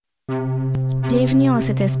Bienvenue en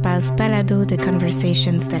cet espace balado de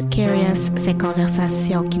Conversations That Carry Us, ces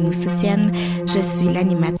conversations qui nous soutiennent. Je suis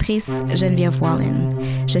l'animatrice Geneviève Wallen.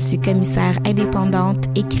 Je suis commissaire indépendante,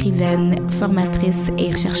 écrivaine, formatrice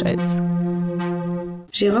et chercheuse.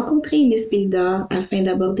 J'ai rencontré Eunice Bélidor afin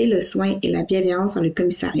d'aborder le soin et la bienveillance dans le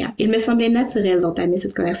commissariat. Il me semblait naturel d'entamer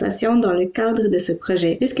cette conversation dans le cadre de ce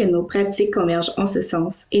projet, puisque nos pratiques convergent en ce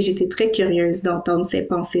sens, et j'étais très curieuse d'entendre ses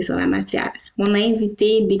pensées sur la matière. Mon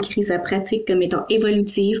invité décrit sa pratique comme étant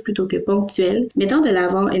évolutive plutôt que ponctuelle, mettant de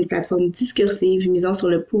l'avant une plateforme discursive misant sur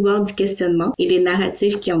le pouvoir du questionnement et les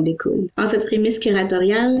narratifs qui en découlent. En cette prémisse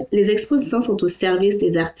curatoriale, les expositions sont au service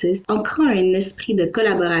des artistes, ancrant un esprit de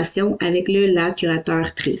collaboration avec la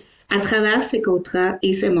curateur-trice. À travers ses contrats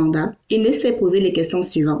et ses mandats, Eunice s'est posé les questions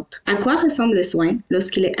suivantes. À quoi ressemble le soin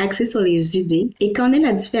lorsqu'il est axé sur les idées et qu'en est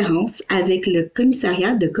la différence avec le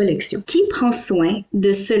commissariat de collection? Qui prend soin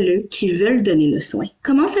de ceux qui veulent donner le soin?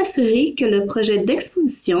 Comment s'assurer que le projet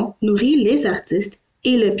d'exposition nourrit les artistes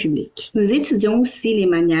et le public? Nous étudions aussi les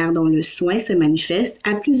manières dont le soin se manifeste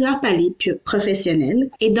à plusieurs paliers professionnels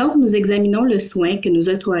et donc nous examinons le soin que nous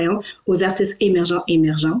octroyons aux artistes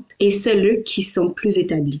émergentes et ceux qui sont plus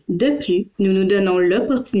établis. De plus, nous nous donnons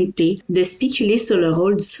l'opportunité de spéculer sur le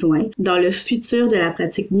rôle du soin dans le futur de la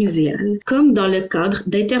pratique muséale, comme dans le cadre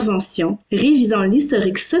d'interventions révisant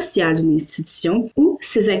l'historique social d'une institution ou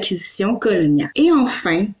ses acquisitions coloniales. Et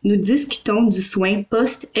enfin, nous discutons du soin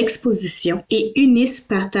post-exposition et Eunice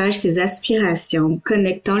partage ses aspirations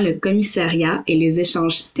connectant le commissariat et les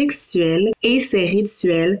échanges textuels et ses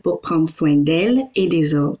rituels pour prendre soin d'elle et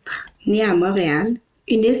des autres. Née à Montréal,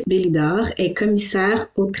 Eunice Bélidor est commissaire,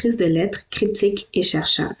 autrice de lettres, critique et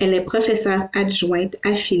chercheur. Elle est professeure adjointe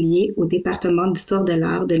affiliée au département d'histoire de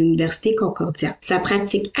l'art de l'Université Concordia. Sa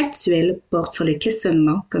pratique actuelle porte sur le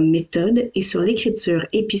questionnement comme méthode et sur l'écriture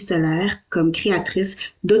épistolaire comme créatrice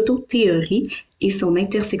d'autothéorie et son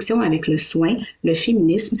intersection avec le soin, le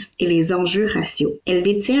féminisme et les enjeux raciaux. Elle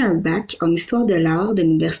détient un bac en histoire de l'art de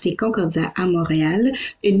l'Université Concordia à Montréal,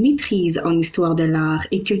 une maîtrise en histoire de l'art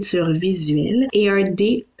et culture visuelle et un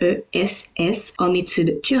DESS en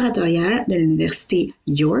études curatoriales de l'Université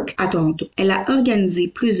York à Toronto. Elle a organisé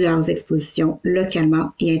plusieurs expositions localement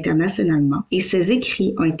et internationalement et ses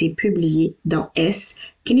écrits ont été publiés dans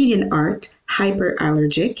Canadian Art,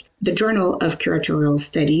 Hyperallergic, The Journal of Curatorial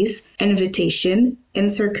Studies, Invitation, In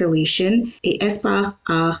Circulation et Espoir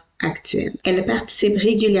Art Actuel. Elle participe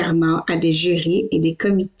régulièrement à des jurys et des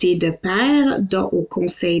comités de pairs, dont au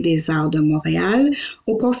Conseil des arts de Montréal,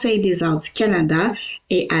 au Conseil des arts du Canada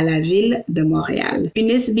et à la Ville de Montréal.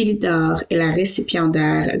 Eunice Bélidor est la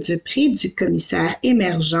récipiendaire du prix du commissaire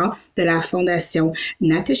émergent de la Fondation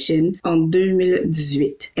Natishin en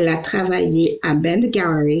 2018. Elle a travaillé à Bend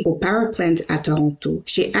Gallery, au Power Plant à Toronto,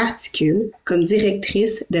 chez Articule, comme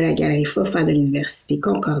directrice de la Galerie Fofa de l'Université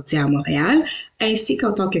Concordia à Montréal, ainsi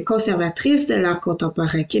qu'en tant que conservatrice de l'art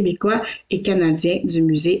contemporain québécois et canadien du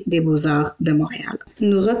Musée des Beaux-Arts de Montréal.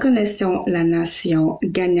 Nous reconnaissons la nation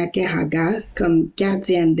Kanien'kehá:ka comme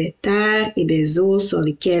gardienne des terres et des eaux sur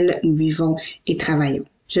lesquelles nous vivons et travaillons.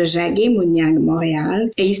 Tiohtià:ke, Montréal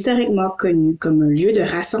est historiquement connu comme un lieu de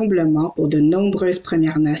rassemblement pour de nombreuses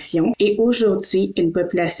Premières Nations et aujourd'hui une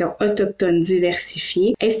population autochtone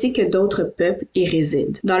diversifiée ainsi que d'autres peuples y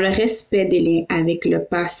résident. Dans le respect des liens avec le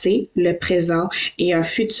passé, le présent et un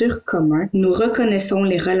futur commun, nous reconnaissons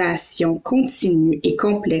les relations continues et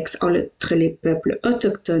complexes entre les peuples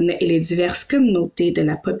autochtones et les diverses communautés de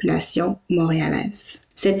la population montréalaise.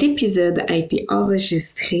 Cet épisode a été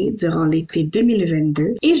enregistré durant l'été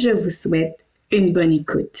 2022 et je vous souhaite une bonne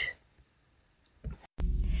écoute.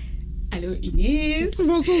 Allô, Eunice!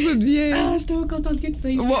 Bonjour, Geneviève! Ah, je suis tellement contente que tu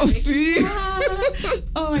sois ici. Moi aussi!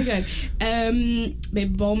 Oh my God!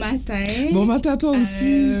 Bon matin! Bon matin à toi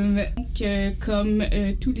aussi! Donc, comme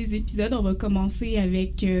tous les épisodes, on va commencer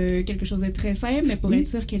avec quelque chose de très simple, mais pour être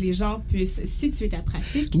sûr que les gens puissent situer ta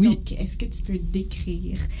pratique. Oui. Donc, est-ce que tu peux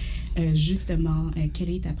décrire justement,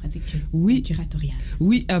 quelle est ta pratique curatoriale?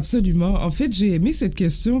 Oui, absolument. En fait, j'ai aimé cette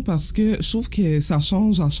question parce que je trouve que ça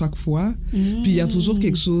change à chaque fois. Puis, il y a toujours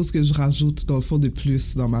quelque chose que je rajoute, dans le fond, de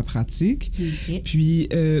plus dans ma pratique. Okay. Puis,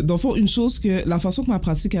 dans le fond, la façon que ma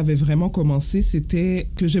pratique avait vraiment commencé, c'était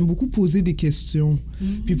que j'aime beaucoup poser des questions.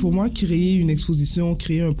 Puis, pour moi, créer une exposition,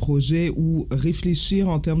 créer un projet ou réfléchir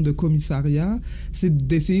en termes de commissariat, c'est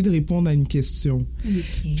d'essayer de répondre à une question.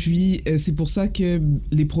 Okay. Puis, c'est pour ça que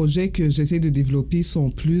les projets que j'essaie de développer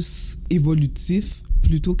sont plus évolutifs,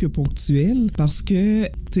 plutôt que ponctuelle parce que, tu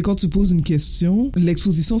sais, quand tu poses une question,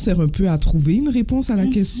 l'exposition sert un peu à trouver une réponse à la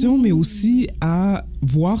question, mais aussi à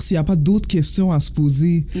voir s'il n'y a pas d'autres questions à se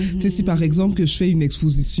poser. Tu sais, si par exemple que je fais une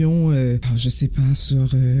exposition, je sais pas,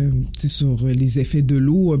 sur les effets de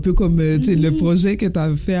l'eau, un peu comme tu sais, le projet que tu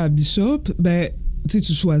as fait à Bishop, ben, tu sais,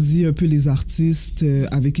 tu choisis un peu les artistes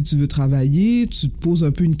avec qui tu veux travailler, tu te poses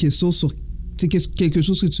un peu une question sur quelque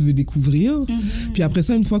chose que tu veux découvrir. Puis après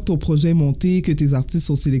ça, une fois que ton projet est monté, que tes artistes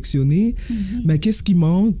sont sélectionnés, ben, qu'est-ce qui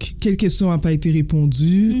manque? Quelle question n'a pas été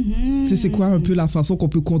répondue? Tu sais, c'est quoi un peu la façon qu'on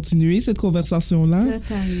peut continuer cette conversation-là?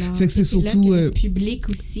 Totalement. Fait que c'est surtout... là que le public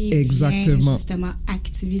aussi exactement. vient justement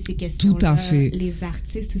activer ces questions-là. Tout à fait. Les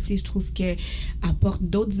artistes aussi, je trouve que apportent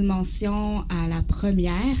d'autres dimensions à la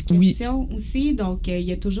première question aussi. Donc, il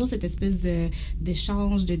y a toujours cette espèce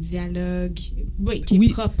d'échange, de dialogue, qui est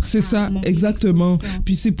propre c'est ça, exactement.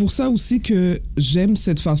 Puis c'est pour ça aussi que j'aime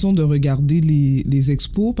cette façon de regarder les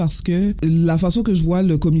expos parce que la façon que je vois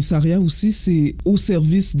le commissariat aussi, c'est au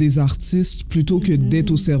service des artistes plutôt que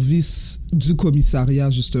d'être au service du commissariat,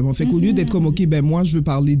 justement. Fait qu'au lieu d'être comme, OK, ben moi, je veux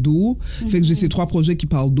parler d'eau, fait que j'ai ces 3 projets qui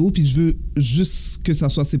parlent d'eau, puis je veux juste que ça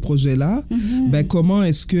soit ces projets-là, ben comment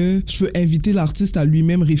est-ce que je peux inviter l'artiste à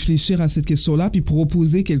lui-même réfléchir à cette question-là, puis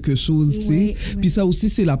proposer quelque chose, tu sais. Puis ça aussi,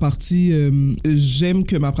 c'est la partie... j'aime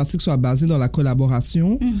que ma pratique soit basée dans la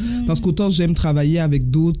collaboration, parce qu'autant j'aime travailler avec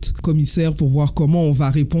d'autres commissaires pour voir comment on va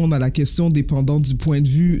répondre à la question dépendant du point de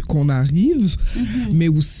vue qu'on arrive, mais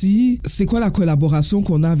aussi, c'est quoi la collaboration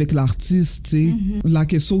qu'on a avec l'artiste, tu sais. La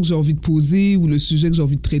question que j'ai envie de poser ou le sujet que j'ai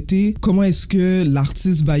envie de traiter, comment est-ce que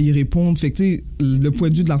l'artiste va y répondre? Fait que, tu sais, le point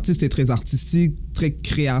de vue de l'artiste est très artistique, très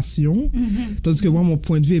création, tandis que moi, mon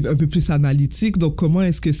point de vue est un peu plus analytique. Donc, comment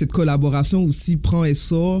est-ce que cette collaboration aussi prend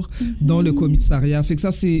essor dans le commissariat? Fait que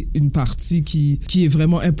ça, c'est une partie qui est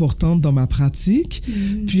vraiment importante dans ma pratique.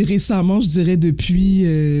 Puis récemment, je dirais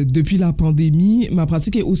depuis la pandémie, ma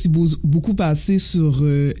pratique est aussi beaucoup passée sur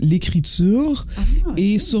l'écriture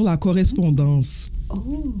et sur la correspondance.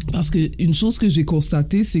 Parce que une chose que j'ai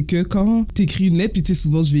constatée, c'est que quand t'écris une lettre, puis tu sais,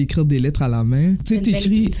 souvent je vais écrire des lettres à la main, tu sais,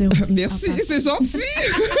 t'écris... Merci, c'est gentil!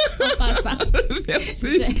 En passant.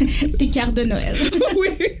 Merci! Tes cartes de Noël. Oui!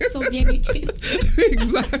 Sont bien écrites.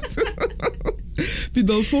 Exact! Puis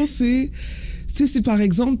dans le fond, c'est... Tu sais, si par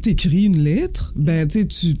exemple, t'écris une lettre, ben, tu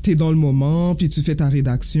sais, t'es dans le moment, puis tu fais ta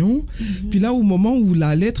rédaction. Puis là, au moment où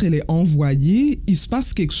la lettre, elle est envoyée, il se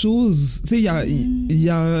passe quelque chose. Tu sais, il y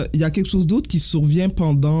a quelque chose d'autre qui survient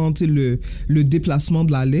pendant, tu sais, le déplacement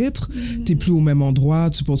de la lettre. T'es plus au même endroit,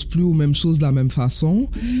 tu penses plus aux mêmes choses de la même façon.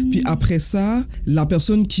 Puis après ça, la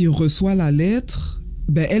personne qui reçoit la lettre,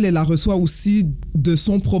 ben elle la reçoit aussi de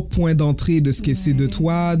son propre point d'entrée, de ce qu'elle sait de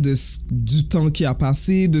toi, du temps qui a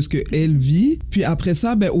passé, de ce qu'elle vit. Puis après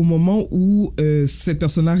ça, ben au moment où cette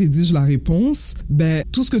personne-là rédige la réponse, ben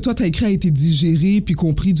tout ce que toi t'as écrit a été digéré puis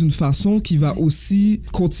compris d'une façon qui va aussi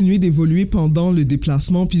continuer d'évoluer pendant le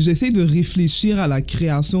déplacement. Puis j'essaie de réfléchir à la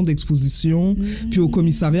création d'expositions puis au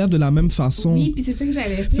commissariat de la même façon. Oui, puis c'est ça que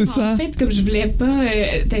j'allais faire. C'est ça. En fait, comme je voulais pas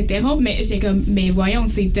t'interrompre, mais j'ai comme, mais voyons,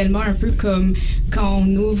 c'est tellement un peu comme quand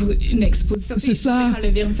on ouvre une exposition. C'est ça. Quand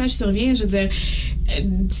le vernissage survient, je veux dire,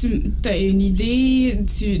 tu as une idée,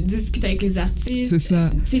 tu discutes avec les artistes. C'est ça.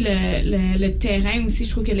 Tu sais, le terrain aussi,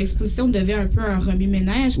 je trouve que l'exposition devait un peu un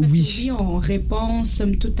remue-ménage. Parce que oui, on répond,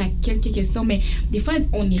 somme toute, à quelques questions, mais des fois,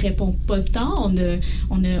 on n'y répond pas tant.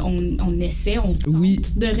 On essaie, on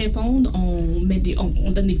tente de répondre,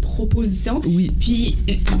 on donne des propositions. Oui. Puis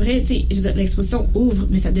après, tu sais, l'exposition ouvre,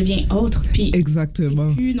 mais ça devient autre. Puis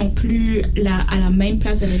exactement. Plus non plus à la même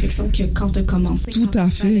place de réflexion que quand tu as commencé. Tout à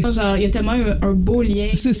fait. Genre, il y a tellement un beau lien.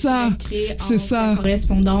 C'est ça. C'est ça.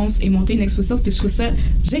 Correspondance et monter une exposition, puis je trouve ça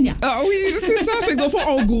génial. Ah oui, c'est ça. Fait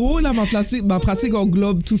que, en gros, là, ma pratique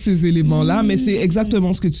englobe tous ces éléments-là, mais c'est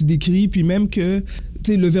exactement ce que tu décris. Puis même que,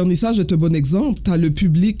 tu sais, le vernissage est un bon exemple. T'as le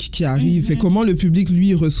public qui arrive. Fait comment le public,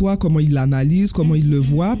 lui, reçoit, comment il l'analyse, comment il le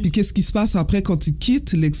voit, puis qu'est-ce qui se passe après quand il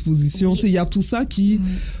quitte l'exposition. Tu sais, il y a tout ça qui...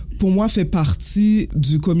 pour moi, fait partie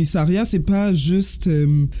du commissariat. C'est pas juste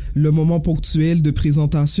le moment ponctuel de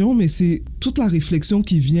présentation, mais c'est toute la réflexion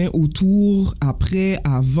qui vient autour, après,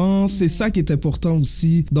 avant. C'est ça qui est important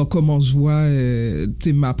aussi dans comment je vois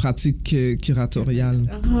ma pratique curatoriale.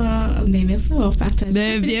 Mais merci d'avoir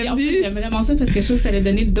partagé. Bienvenue. En plus, j'aime vraiment ça parce que je trouve que ça a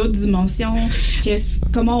donné d'autres dimensions.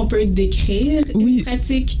 Comment on peut décrire une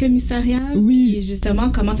pratique commissariale. Oui. Et justement,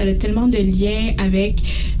 comment ça a tellement de liens avec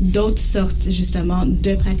d'autres sortes, justement,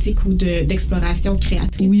 de pratiques artistique ou d'exploration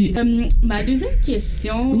créatrice. Oui. Ma deuxième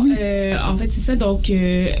question, en fait, c'est ça. Donc,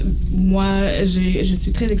 moi, je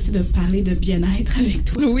suis très excitée de parler de bien-être avec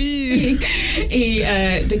toi. Oui. Et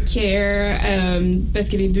de care, parce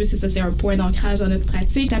que les deux, c'est ça, c'est un point d'ancrage dans notre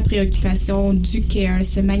pratique. Ta préoccupation du care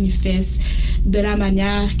se manifeste de la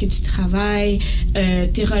manière que tu travailles,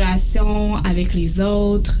 tes relations avec les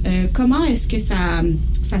autres. Comment est-ce que ça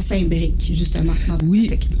s'imbrique, justement, dans ta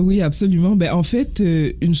pratique? Oui, absolument. Ben, en fait,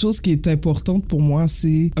 une chose qui est importante pour moi,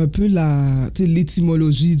 c'est un peu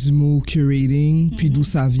l'étymologie du mot curating, puis d'où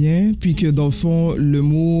ça vient, puis que dans le fond, le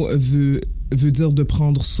mot veut dire de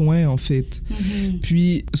prendre soin, en fait.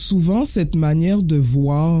 Puis souvent, cette manière de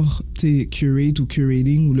voir curate ou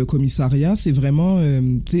curating ou le commissariat, c'est vraiment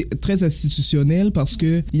très institutionnel parce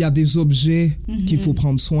que il y a des objets qu'il faut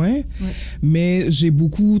prendre soin. Mais j'ai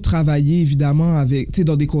beaucoup travaillé, évidemment,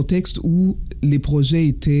 dans des contextes où les projets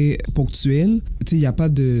étaient ponctuels. Il n'y a pas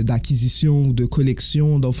d'acquisition ou de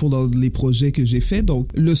collection, dans le fond, dans les projets que j'ai faits. Donc,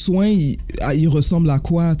 le soin, il ressemble à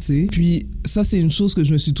quoi, tu sais? Puis, ça, c'est une chose que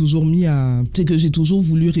je me suis toujours mis que j'ai toujours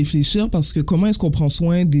voulu réfléchir parce que comment est-ce qu'on prend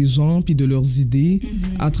soin des gens puis de leurs idées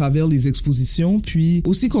à travers les expositions, puis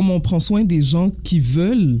aussi comment on prend soin des gens qui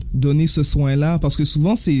veulent donner ce soin-là, parce que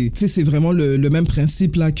souvent, c'est vraiment le même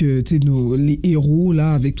principe, là, que, les héros,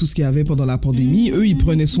 là, avec tout ce qu'il y avait pendant la pandémie, eux, ils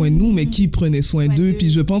prenaient soin de nous, mais qui prenait soin d'eux? Puis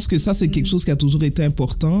je pense que ça, c'est quelque chose qui a toujours été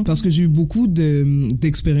important, parce que j'ai eu beaucoup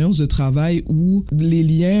d'expériences de travail où les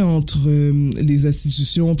liens entre les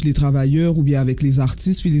institutions puis les travailleurs, ou bien avec les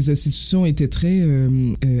artistes puis les institutions étaient très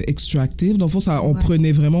extractive. Dans le fond, on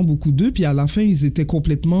prenait vraiment beaucoup d'eux, puis à la fin, ils étaient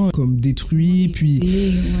complètement comme détruits, puis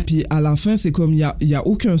à la fin, c'est comme, il y a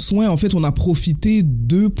aucun soin. En fait, on a profité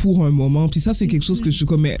d'eux pour un moment, puis ça, c'est quelque chose que je suis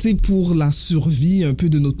comme, tu sais, pour la survie un peu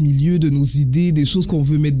de notre milieu, de nos idées, des choses qu'on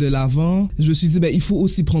veut mettre de l'avant, je me suis dit, il faut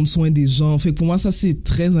aussi prendre soin des gens. Fait que pour moi, ça, c'est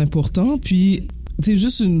très important, puis c'est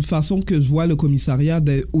juste une façon que je vois le commissariat,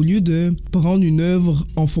 au lieu de prendre une œuvre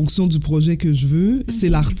en fonction du projet que je veux, c'est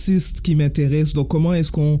l'artiste qui m'intéresse. Donc, comment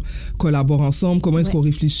est-ce qu'on collabore ensemble? Comment est-ce qu'on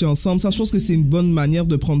réfléchit ensemble? Ça, je pense que c'est une bonne manière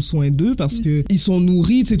de prendre soin d'eux parce que ils sont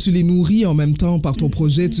nourris, tu les nourris en même temps par ton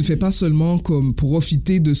projet. Tu fais pas seulement comme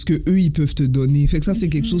profiter de ce que eux ils peuvent te donner. Fait que ça, c'est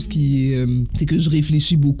quelque chose qui c'est que je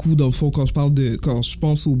réfléchis beaucoup dans le fond quand je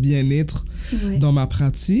pense au bien-être dans ma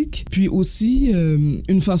pratique. Puis aussi,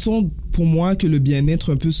 une façon pour moi que le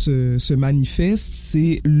bien-être un peu se manifeste,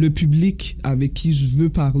 c'est le public avec qui je veux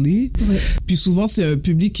parler. Puis souvent, c'est un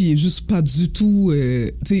public qui est juste pas du tout...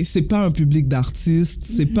 tu sais, c'est pas un public d'artistes,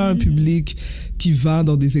 c'est pas un public qui va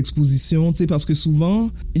dans des expositions, tu sais, parce que souvent,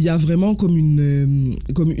 il y a vraiment comme une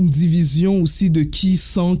division aussi de qui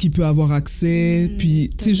sent qui peut avoir accès. Puis,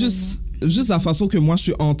 tu sais, juste la façon que moi je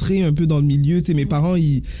suis entrée un peu dans le milieu, tu sais, mes parents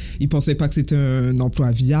ils pensaient pas que c'était un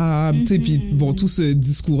emploi viable, tu sais, puis bon, tout ce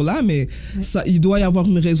discours là, mais ça, il doit y avoir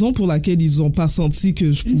une raison pour laquelle ils ont pas senti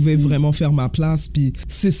que je pouvais vraiment faire ma place. Puis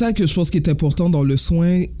c'est ça que je pense qui est important dans le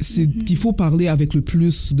soin, c'est qu'il faut parler avec le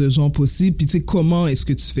plus de gens possible. Puis tu sais, comment est-ce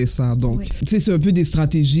que tu fais ça? Donc tu sais, c'est un peu des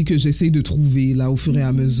stratégies que j'essaie de trouver là au fur et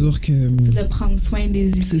à mesure que c'est de prendre soin des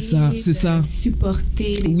idées, c'est ça,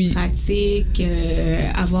 supporter les pratiques,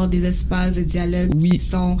 avoir des espaces de dialogue qui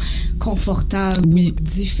sont confortables pour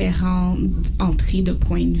différentes entrées de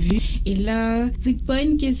points de vue. Et là, c'est pas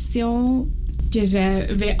une question que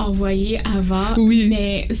j'avais envoyée avant,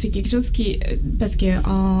 mais c'est quelque chose qui... Parce que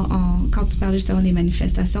quand tu parlais justement des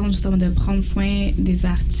manifestations, justement de prendre soin des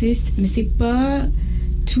artistes, mais c'est pas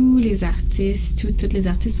tous les artistes, toutes les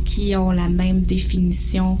artistes qui ont la même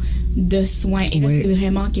définition de soin. Et là, c'est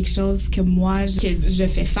vraiment quelque chose que moi, que je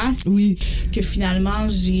fais face, que finalement,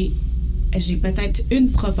 j'ai peut-être une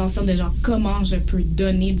proportion de genre comment je peux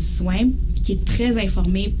donner du soin qui est très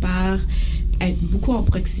informée par être beaucoup en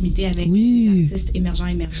proximité avec des artistes émergents.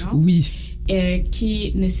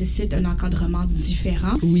 Qui nécessitent un encadrement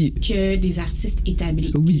différent que des artistes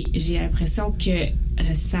établis. J'ai l'impression que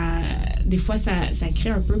des fois, ça crée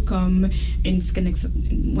un peu comme une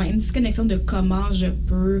disconnexion de comment je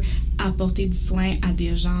peux apporter du soin à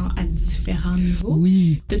des gens à différents niveaux.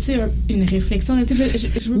 T'as-tu une réflexion là-dessus?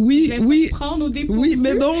 Je veux prendre au dépourvu.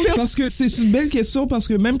 Mais non, parce que c'est une belle question, parce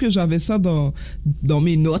que même que j'avais ça dans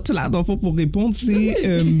mes notes, là, dans le fond, pour répondre, c'est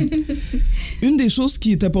une des choses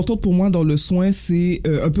qui est importante pour moi dans le soin, c'est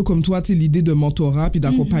un peu comme toi, tu sais, l'idée de mentorat puis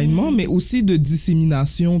d'accompagnement, mais aussi de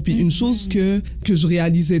dissémination. Puis une chose que je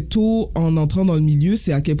réalisais tôt en entrant dans le milieu,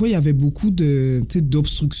 c'est à quel point il y avait beaucoup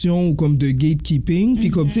d'obstruction ou comme de gatekeeping. Puis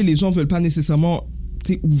comme, tu sais, les gens veulent pas nécessairement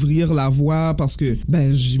ouvrir la voie parce que,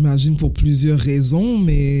 j'imagine pour plusieurs raisons,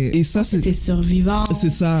 mais... Et ça, c'était survivant. C'est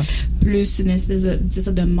ça. Plus une espèce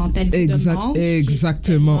de mentalité de manque.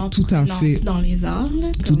 Exactement, tout à fait. Dans les arts, là.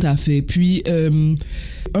 Tout à fait. Puis,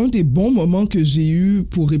 un des bons moments que j'ai eu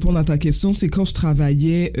pour répondre à ta question, c'est quand je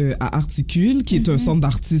travaillais à Articule, qui est un centre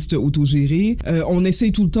d'artistes autogérés. On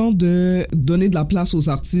essaye tout le temps de donner de la place aux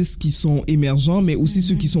artistes qui sont émergents, mais aussi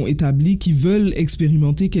ceux qui sont établis, qui veulent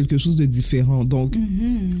expérimenter quelque chose de différent. Donc,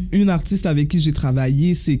 une artiste avec qui j'ai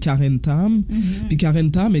travaillé, c'est Karen Tam. Puis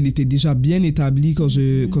Karen Tam, elle était déjà bien établie quand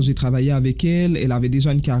j'ai travaillé avec elle. Elle avait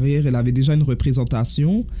déjà une carrière, elle avait déjà une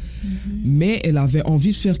représentation, mais elle avait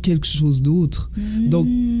envie de faire quelque chose d'autre. Donc,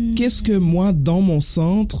 qu'est-ce que moi, dans mon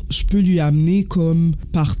centre, je peux lui amener comme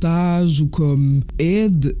partage ou comme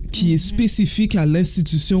aide qui est spécifique à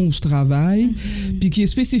l'institution où je travaille, puis qui est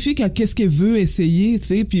spécifique à qu'est-ce qu'elle veut essayer, tu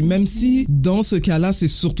sais. Puis même si, dans ce cas-là, c'est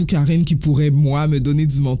surtout Karine qui pourrait, moi, me donner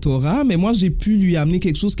du mentorat, mais moi, j'ai pu lui amener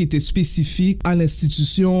quelque chose qui était spécifique à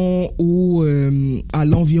l'institution ou à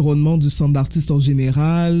l'environnement du centre d'artistes en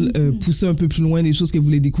général, pousser un peu plus loin les choses qu'elle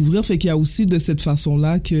voulait découvrir. Fait qu'il y a aussi de cette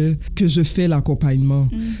façon-là que je fais l'accompagnement.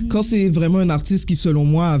 Quand c'est vraiment un artiste qui, selon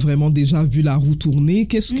moi, a vraiment déjà vu la roue tourner,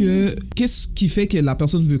 qu'est-ce qui fait que la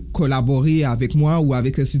personne veut collaborer avec moi ou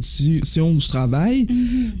avec l'institution où je travaille?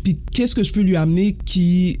 Puis qu'est-ce que je peux lui amener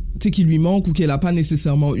qui lui manque ou qu'elle n'a pas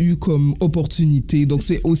nécessairement eu comme opportunité? Donc,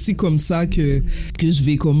 c'est aussi comme ça que je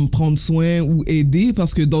vais comme prendre soin ou aider,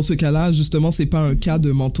 parce que dans ce cas-là, justement, c'est pas un cas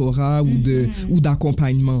de mentorat ou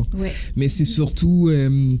d'accompagnement. Ouais. Mais c'est surtout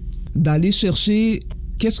d'aller chercher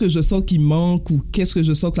qu'est-ce que je sens qui manque ou qu'est-ce que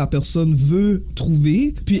je sens que la personne veut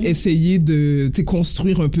trouver, puis essayer de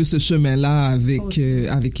construire un peu ce chemin-là avec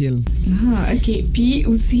elle. Ah, OK. Puis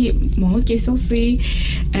aussi, mon autre question, c'est,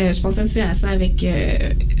 je pensais aussi à ça avec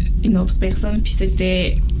une autre personne, puis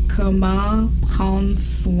c'était comment prendre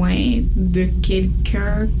soin de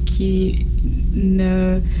quelqu'un qui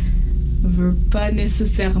ne veut pas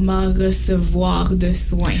nécessairement recevoir de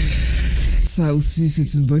soins. Ça aussi,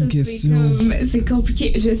 c'est une bonne question. C'est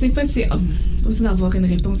compliqué. Je sais pas si... pas besoin d'avoir une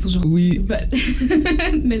réponse aujourd'hui. Oui.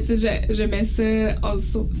 Mais tu sais, je mets ça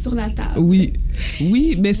sur la table. Oui,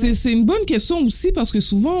 mais c'est une bonne question aussi, parce que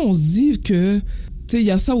souvent, on se dit que... Tu sais, il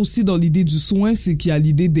y a ça aussi dans l'idée du soin, c'est qu'il y a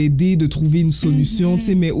l'idée d'aider, de trouver une solution, tu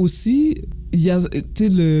sais, mais aussi... Il y a, tu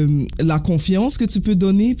sais, la confiance que tu peux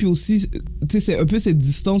donner, puis aussi, tu sais, c'est un peu cette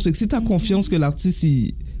distance. C'est que si tu as confiance que l'artiste,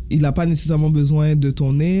 il n'a pas nécessairement besoin de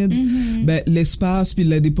ton aide, l'espace puis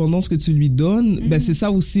l'indépendance que tu lui donnes, c'est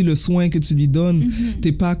ça aussi le soin que tu lui donnes.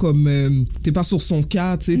 T'es pas comme, t'es pas sur son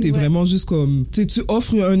cas, tu sais, t'es vraiment juste comme, tu sais, tu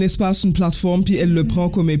offres un espace, une plateforme, puis elle le prend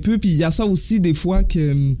comme elle peut. Puis il y a ça aussi des fois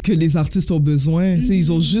que les artistes ont besoin, tu sais,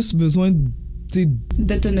 ils ont juste besoin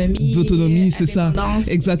d'autonomie, c'est ça,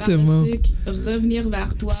 exactement. Revenir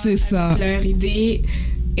vers toi, c'est ça, leur idée,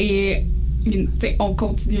 et on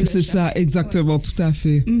continue. C'est ça, exactement, tout à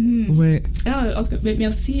fait. Ouais. Ah, en tout cas,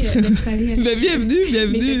 merci d'être allé. Bienvenue.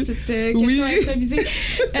 Mes petites questions improvisées.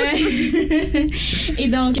 Et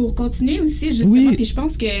donc, pour continuer aussi, justement, puis je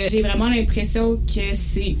pense que j'ai vraiment l'impression que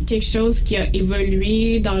c'est quelque chose qui a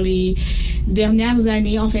évolué dans les dernières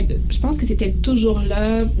années. En fait, je pense que c'était toujours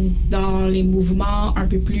là dans les mouvements un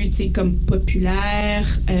peu plus, tu sais, comme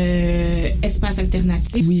populaires, espace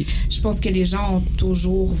alternatif. Oui. Je pense que les gens ont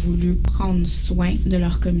toujours voulu prendre soin de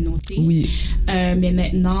leur communauté. Oui. Mais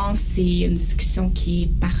maintenant, c'est une discussion qui est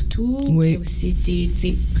partout, qui a aussi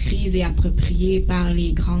été prise et appropriée par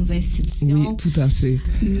les grandes institutions. Oui, tout à fait.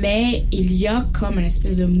 Mais il y a comme une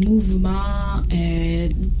espèce de mouvement,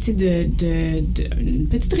 une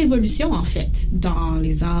petite révolution, en fait, dans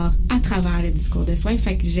les arts à travers le discours de soin.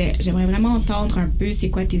 Fait que j'aimerais vraiment entendre un peu c'est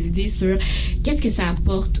quoi tes idées sur qu'est-ce que ça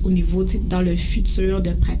apporte au niveau, dans le futur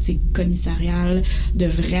de pratiques commissariales, de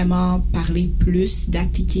vraiment parler plus,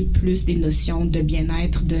 d'appliquer plus des notions de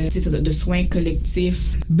bien-être, de soins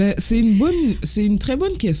collectifs. C'est une très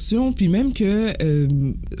bonne question, puis même que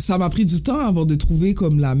ça m'a pris du temps avant de trouver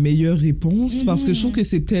comme la meilleure réponse, parce que je trouve que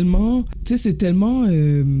c'est tellement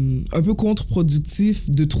un peu contre-productif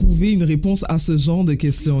de trouver une réponse à ce genre de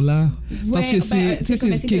questions-là. Parce que c'est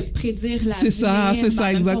comme essayer de prédire l'avenir. C'est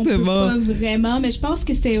ça, exactement. On peut pas vraiment, mais je pense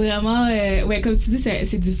que c'était vraiment, comme tu dis,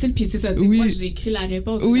 c'est difficile, puis c'est ça. Moi, j'ai écrit la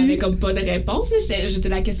réponse, j'avais comme pas de réponse. J'étais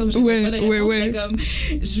la question, j'avais pas de réponse. J'étais comme,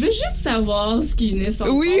 je veux juste savoir ce qu'Eunice en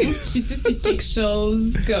pense. Puis si c'est quelque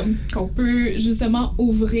chose comme qu'on peut justement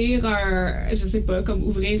ouvrir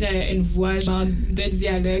ouvrir une voie genre de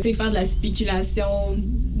dialogue, faire de la spéculation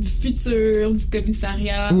future du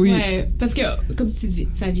commissariat. Parce que, comme tu dis,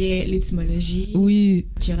 ça vient l'étymologie.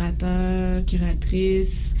 Curateur,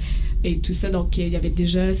 curatrice. et tout ça. Donc, il y avait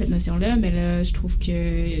déjà cette notion-là, mais là, je trouve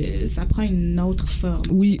que ça prend une autre forme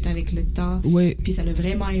avec le temps. Oui. Puis ça a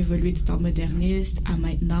vraiment évolué du temps moderniste à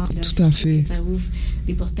maintenant. Là, tout à fait. Ça ouvre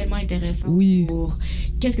des portes tellement intéressantes pour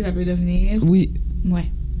qu'est-ce que ça peut devenir. Oui. Ouais.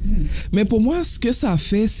 Mais pour moi, ce que ça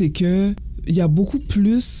fait, c'est que il y a beaucoup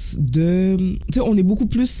plus de... Tu sais, on est beaucoup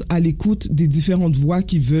plus à l'écoute des différentes voix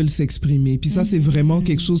qui veulent s'exprimer. Puis ça, c'est vraiment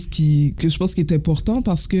quelque chose que je pense qui est important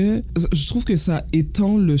parce que je trouve que ça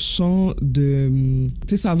étend le champ de...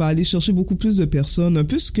 Tu sais, ça va aller chercher beaucoup plus de personnes. Un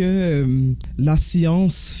peu ce que la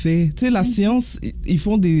science fait. Tu sais, la science, ils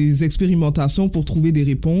font des expérimentations pour trouver des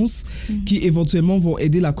réponses qui éventuellement vont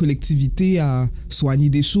aider la collectivité à soigner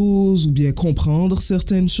des choses ou bien comprendre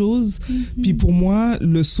certaines choses. Puis pour moi,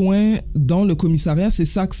 le soin dans le commissariat, c'est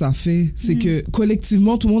ça que ça fait. C'est que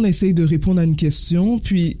collectivement, tout le monde essaye de répondre à une question,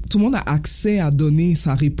 puis tout le monde a accès à donner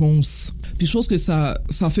sa réponse. Puis je pense que ça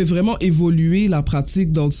fait vraiment évoluer la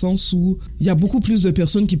pratique dans le sens où il y a beaucoup plus de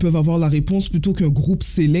personnes qui peuvent avoir la réponse plutôt qu'un groupe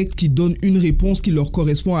select qui donne une réponse qui leur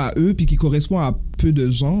correspond à eux puis qui correspond à peu de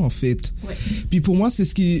gens, en fait. Ouais. Puis pour moi, c'est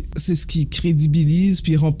ce qui crédibilise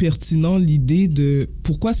puis rend pertinent l'idée de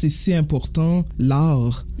pourquoi c'est si important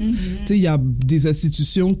l'art. Tu sais, il y a des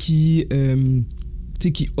institutions qui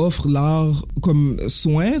offrent l'art comme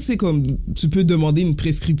soin, comme tu peux demander une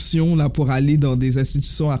prescription là pour aller dans des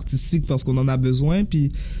institutions artistiques parce qu'on en a besoin. Puis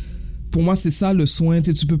pour moi, c'est ça le soin.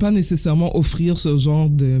 Tu peux pas nécessairement offrir ce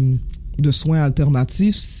genre de soins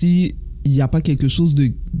alternatifs si il n'y a pas quelque chose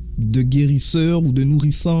de guérisseur ou de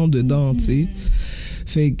nourrissant dedans, tu sais.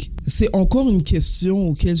 Fait que c'est encore une question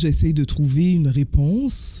auquel j'essaie de trouver une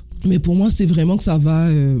réponse. Mais pour moi, c'est vraiment que ça va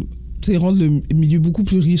rendre le milieu beaucoup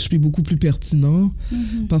plus riche puis beaucoup plus pertinent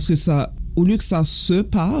parce que ça, au lieu que ça se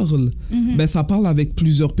parle, ben ça parle avec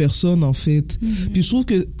plusieurs personnes, en fait. Puis je trouve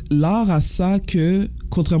que l'art a ça que,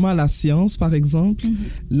 contrairement à la science, par exemple,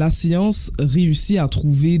 la science réussit à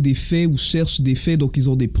trouver des faits ou cherche des faits, donc ils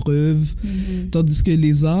ont des preuves. Tandis que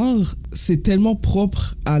les arts, c'est tellement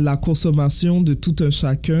propre à la consommation de tout un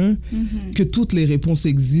chacun que toutes les réponses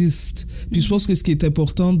existent. Puis je pense que ce qui est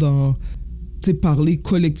important dans parler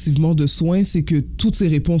collectivement de soins, c'est que toutes ces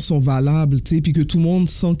réponses sont valables, puis que tout le monde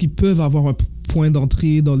sent qu'ils peuvent avoir un point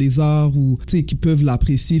d'entrée dans les arts ou qu'ils peuvent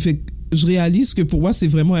l'apprécier. Fait que je réalise que pour moi, c'est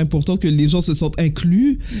vraiment important que les gens se sentent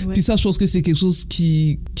inclus. Ouais. Puis ça, je pense que c'est quelque chose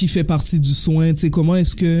qui fait partie du soin. Comment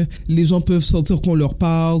est-ce que les gens peuvent sentir qu'on leur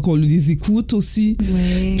parle, qu'on les écoute aussi.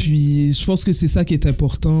 Ouais. Puis je pense que c'est ça qui est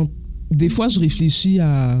important. Des fois, je réfléchis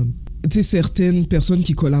à certaines personnes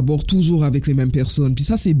qui collaborent toujours avec les mêmes personnes. Puis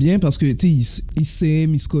ça, c'est bien parce que ils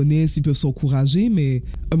s'aiment, ils se connaissent, ils peuvent s'encourager, mais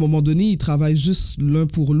à un moment donné, ils travaillent juste l'un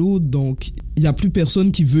pour l'autre. Donc, il n'y a plus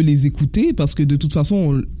personne qui veut les écouter parce que de toute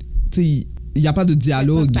façon, il n'y a pas de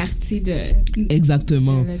dialogue. C'est pas partie de...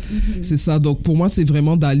 Exactement. C'est ça. Donc, pour moi, c'est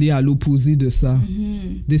vraiment d'aller à l'opposé de ça.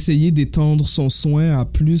 D'essayer d'étendre son soin à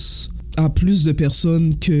plus de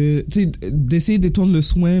personnes que... d'essayer d'étendre le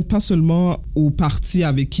soin, pas seulement aux parties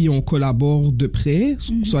avec qui on collabore de près,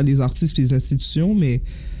 soit les artistes et les institutions, mais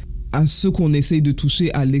à ceux qu'on essaye de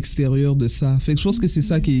toucher à l'extérieur de ça. Fait que je pense que c'est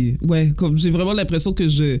ça qui... Ouais, comme j'ai vraiment l'impression que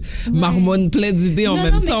je marmonne plein d'idées en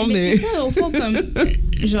même temps, mais... c'est ça, au fond, comme...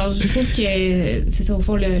 Genre, je trouve que c'est ça, au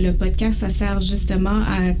fond, le podcast, ça sert justement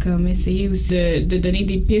à comme essayer aussi de donner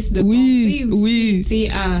des pistes de pensée aussi, tu sais,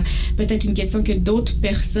 à peut-être une question que d'autres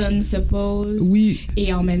personnes se posent.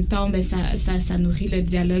 Et en même temps, ben, ça nourrit le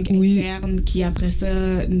dialogue interne qui, après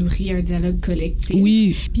ça, nourrit un dialogue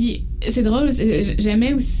collectif. Puis, c'est drôle,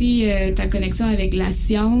 j'aimais aussi ta connexion avec la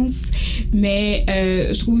science, mais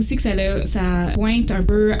je trouve aussi que ça pointe un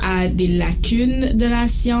peu à des lacunes de la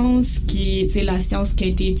science, la science qui a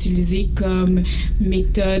été utilisée comme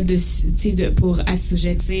méthode pour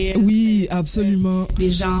assujettir absolument. des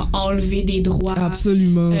gens, enlever des droits.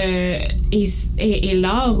 Absolument. Et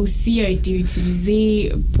l'art aussi a été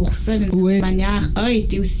utilisé pour ça d'une certaine manière, a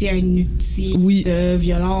été aussi un outil de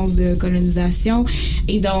violence, de colonisation,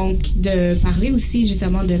 et donc de parler aussi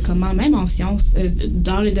justement de comment, même en sciences,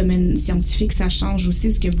 dans le domaine scientifique, ça change aussi,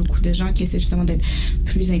 parce qu'il y a beaucoup de gens qui essaient justement d'être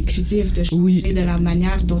plus inclusifs, de changer de la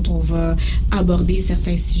manière dont on va aborder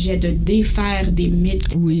certains sujets, de défaire des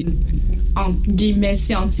mythes entre guillemets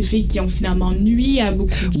scientifiques qui ont finalement nui à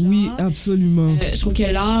beaucoup de gens. Oui, absolument. Je trouve que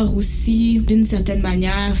l'art aussi, d'une certaine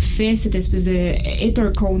manière, fait cette espèce est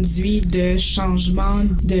un conduit de changement,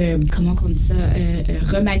 de, comment on dit ça,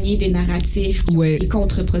 remanier des narratifs qui ont été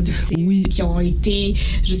contre-productifs, qui ont été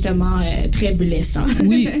justement très blessants.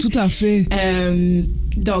 Oui, tout à fait.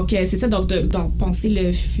 Donc, c'est ça, donc de penser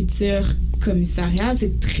le futur commissariat,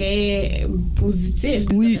 c'est très positif.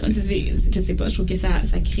 Oui. Je sais pas, je trouve que ça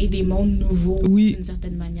crée des mondes nouveaux d'une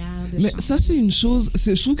certaine manière. Mais ça, c'est une chose,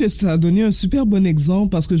 je trouve que ça a donné un super bon exemple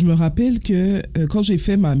parce que je me rappelle que quand j'ai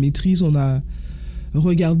fait ma maîtrise, on a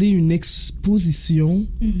regardé une exposition.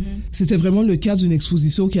 C'était vraiment le cas d'une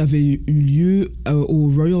exposition qui avait eu lieu au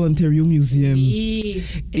Royal Ontario Museum. Oui,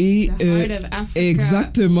 et the heart of Africa.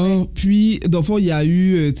 Exactement. Puis, dans le fond, il y a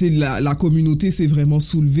eu, tu sais, la communauté s'est vraiment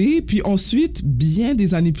soulevée. Puis ensuite, bien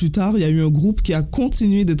des années plus tard, il y a eu un groupe qui a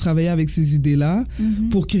continué de travailler avec ces idées-là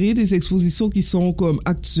pour créer des expositions qui sont comme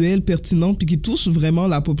actuelles, pertinentes, puis qui touchent vraiment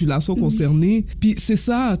la population concernée. Puis c'est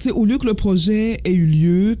ça, tu sais, au lieu que le projet ait eu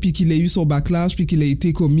lieu, puis qu'il ait eu son backlash, puis qu'il a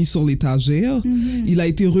été commis sur l'étagère, il a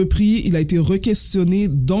été repris, il a été re-questionné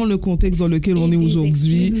dans le contexte dans lequel on est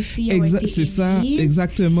aujourd'hui. C'est ça,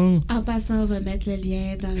 exactement. En passant, on va mettre le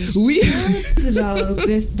lien dans les Oui. genre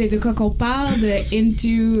de quoi qu'on parle, de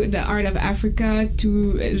Into the Art of Africa,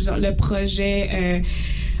 to genre le projet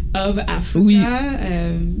of Africa. Oui.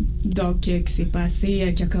 Donc, qui s'est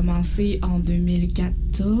passé, qui a commencé en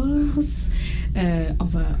 2014. On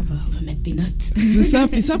va mettre des notes. C'est ça.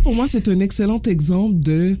 Puis ça, pour moi, c'est un excellent exemple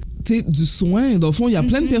de, tu sais, du soin. Dans le fond, il y a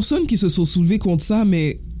plein de personnes qui se sont soulevées contre ça,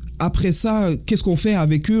 mais après ça, qu'est-ce qu'on fait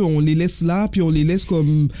avec eux? On les laisse là, puis on les laisse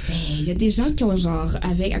comme... Il y a des gens qui ont genre,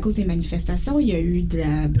 à cause des manifestations, il y a eu de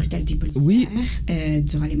la brutalité policière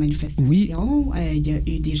durant les manifestations. Il y a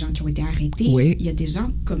eu des gens qui ont été arrêtés. Il y a des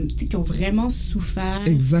gens comme, qui ont vraiment souffert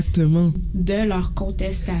de leur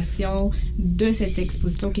contestation de cette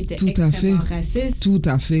exposition qui était extrêmement raciste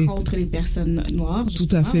contre les personnes noires. Tout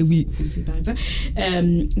à fait, oui. Faut séparer ça.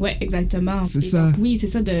 Oui, exactement. C'est ça. Donc, oui, c'est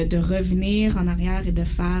ça, de revenir en arrière et de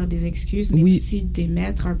faire des excuses, mais aussi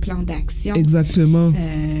d'émettre un plan d'action. Exactement.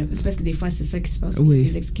 C'est parce que des fois, c'est ça qui se passe,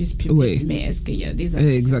 des excuses publiques, mais est-ce qu'il y a des actions?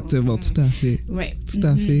 Exactement, tout à fait. Tout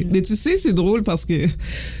à fait. Mais tu sais, c'est drôle parce que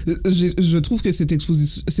je trouve que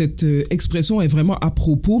cette expression est vraiment à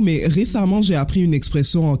propos, mais récemment, j'ai appris une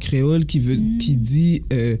expression en créole qui dit...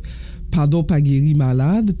 pardon, pas guéri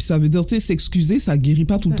malade. Puis ça veut dire, tu sais, s'excuser, ça guérit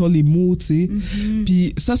pas tout le temps les mots, tu sais.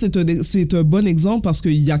 Puis ça, c'est un bon exemple parce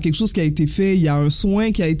qu'il y a quelque chose qui a été fait, il y a un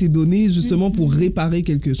soin qui a été donné justement pour réparer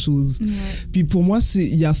quelque chose. Puis pour moi,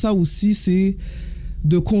 il y a ça aussi, c'est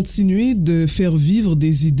de continuer de faire vivre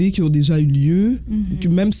des idées qui ont déjà eu lieu, que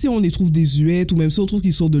même si on les trouve désuètes ou même si on trouve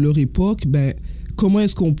qu'ils sont de leur époque, ben, comment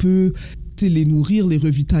est-ce qu'on peut les nourrir, les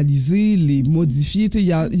revitaliser, les modifier.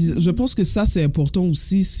 Je pense que ça, c'est important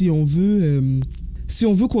aussi si on veut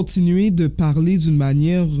continuer de parler d'une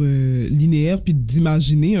manière linéaire puis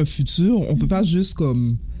d'imaginer un futur. On peut pas juste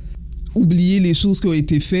comme oublier les choses qui ont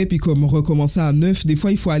été faites puis comme recommencer à neuf. Des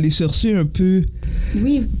fois, il faut aller chercher un peu...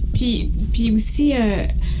 Oui, puis aussi...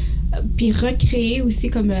 puis recréer aussi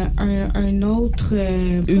comme un autre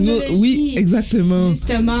oui, exactement,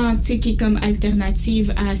 justement, tu sais, qui est comme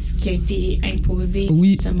alternative à ce qui a été imposé,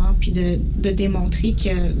 justement, puis de démontrer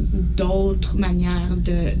qu'il y a d'autres manières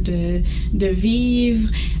de vivre,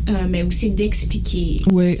 mais aussi d'expliquer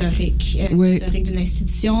l'historique d'une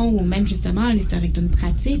institution ou même justement l'historique d'une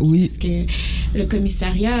pratique, parce que le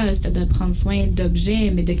commissariat, c'était de prendre soin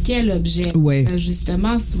d'objets, mais de quel objet?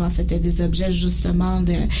 Justement, souvent c'était des objets justement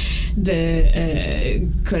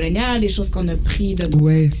colonial, des choses qu'on a pris de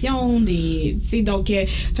dotation, tu sais, donc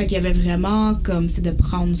fait qu'il y avait vraiment comme c'est de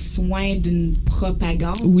prendre soin d'une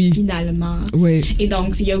propagande finalement. Et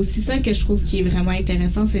donc il y a aussi ça que je trouve qui est vraiment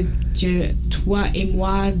intéressant, c'est que toi et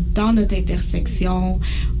moi, dans notre intersection,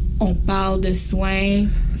 on parle de soins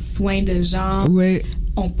de genre,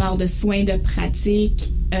 on parle de soins de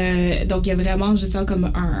pratique, donc il y a vraiment juste ça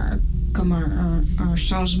comme un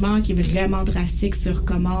changement qui est vraiment drastique sur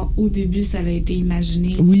comment, au début, ça a été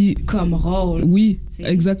imaginé comme rôle. Oui,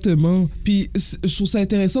 exactement. Puis, je trouve ça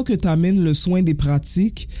intéressant que tu amènes le soin des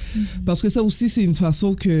pratiques, parce que ça aussi, c'est une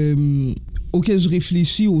façon auquel je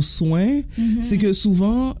réfléchis aux soins. C'est que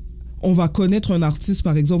souvent... on va connaître un artiste,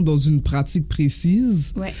 par exemple, dans une pratique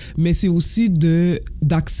précise, mais c'est aussi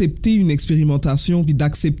d'accepter une expérimentation, puis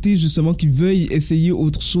d'accepter justement qu'il veuille essayer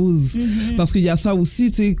autre chose. Parce qu'il y a ça aussi,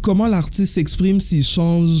 tu sais, comment l'artiste s'exprime s'il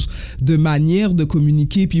change de manière de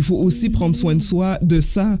communiquer, puis il faut aussi prendre soin de soi, de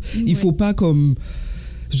ça. Il faut pas comme...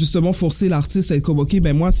 justement forcer l'artiste à être comme ok,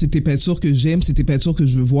 ben moi c'est tes peintures que j'aime, c'est tes peintures que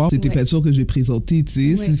je veux voir, c'est tes peintures que j'ai présentées,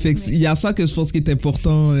 tu sais. Il y a ça que je pense qui est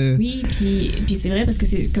important. Oui, puis c'est vrai parce que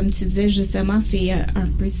c'est comme tu disais justement, c'est un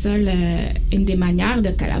peu ça une des manières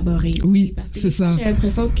de collaborer. Oui, parce que c'est ça. J'ai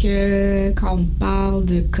l'impression que quand on parle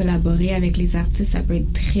de collaborer avec les artistes, ça peut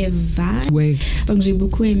être très vague. Donc j'ai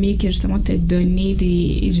beaucoup aimé que justement t'aies donné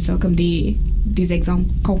justement comme des des exemples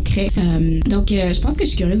concrets. Donc, je pense que je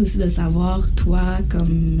suis curieuse aussi de savoir, toi,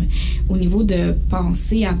 comme au niveau de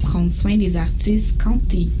penser à prendre soin des artistes, quand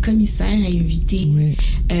tu es commissaire invité,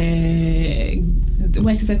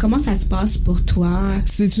 c'est ça, comment ça se passe pour toi?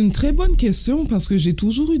 C'est une très bonne question parce que j'ai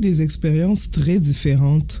toujours eu des expériences très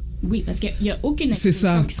différentes. Oui, parce qu'il n'y a aucune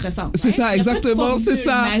exposition qui se ressemble. C'est ça, exactement. C'est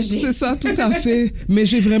ça, tout à fait. Mais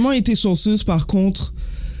j'ai vraiment été chanceuse, par contre,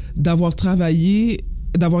 d'avoir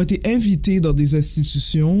été invitée dans des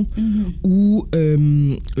institutions où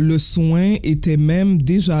le soin était même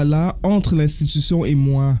déjà là entre l'institution et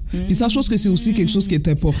moi. Puis ça, je pense que c'est aussi quelque chose qui est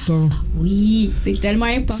important. Oui, c'est tellement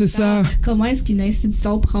important. C'est ça. Comment est-ce qu'une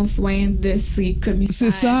institution prend soin de ses commissaires?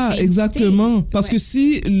 C'est ça, exactement. Parce que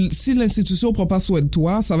si l'institution ne prend pas soin de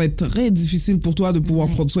toi, ça va être très difficile pour toi de pouvoir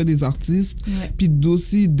prendre soin des artistes, puis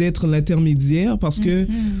aussi d'être l'intermédiaire, parce que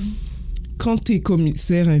quand tu es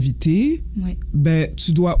commissaire invité, ben,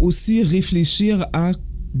 tu dois aussi réfléchir à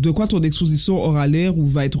de quoi ton exposition aura l'air ou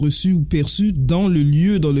va être reçue ou perçue dans le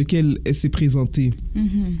lieu dans lequel elle s'est présentée.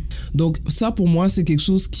 Donc ça, pour moi, c'est quelque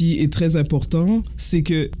chose qui est très important. C'est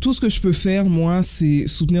que tout ce que je peux faire, moi, c'est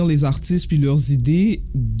soutenir les artistes puis leurs idées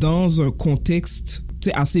dans un contexte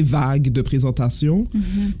assez vague de présentation.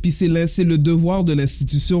 Puis c'est le devoir de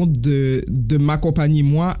l'institution de m'accompagner,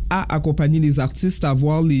 moi, à accompagner les artistes à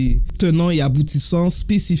voir les tenants et aboutissants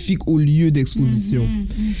spécifiques au lieu d'exposition.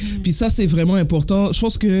 Puis ça, c'est vraiment important. Je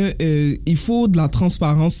pense que il faut de la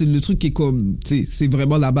transparence. C'est le truc qui est comme, c'est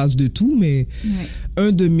vraiment la base de tout, mais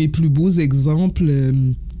un de mes plus beaux exemples,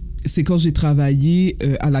 c'est quand j'ai travaillé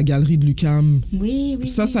à la galerie de l'UQAM. Oui.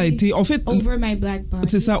 Ça a été, en fait... Over My Black Body.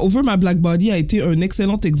 C'est ça, Over My Black Body a été un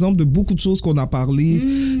excellent exemple de beaucoup de choses qu'on a parlé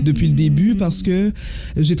depuis le début, parce que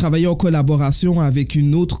j'ai travaillé en collaboration avec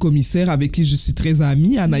une autre commissaire avec qui je suis très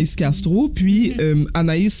amie, Anaïs Castro. Puis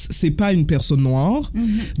Anaïs, c'est pas une personne noire.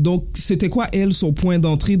 Donc, c'était quoi, elle, son point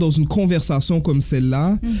d'entrée dans une conversation comme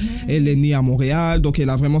celle-là? Elle est née à Montréal, donc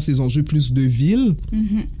elle a vraiment ses enjeux plus de ville.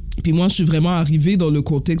 Puis moi, je suis vraiment arrivée dans le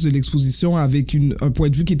contexte de l'exposition avec un point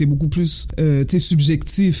de vue qui était beaucoup plus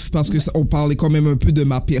subjectif, parce que on parlait quand même un peu de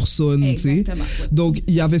ma personne. Exactement. Donc,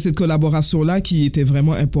 il y avait cette collaboration-là qui était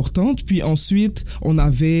vraiment importante. Puis ensuite, on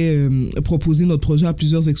avait proposé notre projet à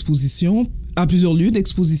plusieurs expositions, à plusieurs lieux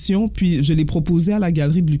d'exposition, puis je l'ai proposé à la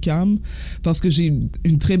galerie de l'UQAM parce que j'ai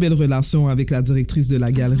une très belle relation avec la directrice de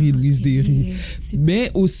la galerie, Louise Derry.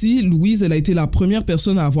 Mais aussi, Louise, elle a été la première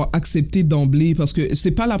personne à avoir accepté d'emblée, parce que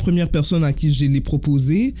c'est pas la première personne à qui je l'ai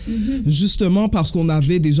proposé, justement parce qu'on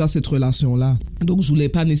avait déjà cette relation-là. Donc, je voulais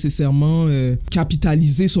pas nécessairement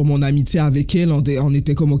capitaliser sur mon amitié avec elle. On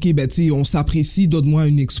était comme, OK, ben, tu sais, on s'apprécie, donne-moi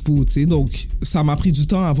une expo, tu sais. Donc, ça m'a pris du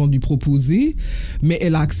temps avant de lui proposer, mais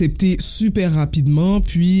elle a accepté super rapidement.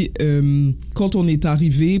 Puis, quand on est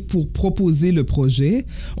arrivé pour proposer le projet,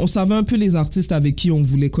 on savait un peu les artistes avec qui on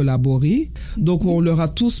voulait collaborer. Donc, on leur a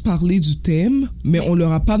tous parlé du thème, mais on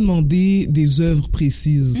leur a pas demandé des œuvres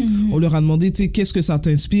précises. On leur a demandé, tu sais, qu'est-ce que ça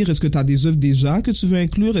t'inspire? Est-ce que tu as des œuvres déjà que tu veux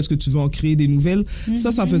inclure? Est-ce que tu veux en créer des nouvelles?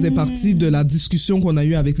 Ça faisait partie de la discussion qu'on a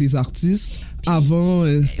eue avec les artistes avant.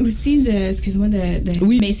 Aussi, excuse-moi,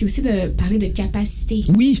 oui. Mais c'est aussi de parler de capacité.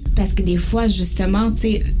 Oui. Parce que des fois, justement, tu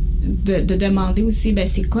sais, de demander aussi, ben,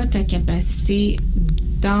 c'est quoi ta capacité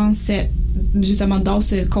dans dans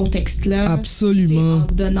ce contexte-là. Absolument.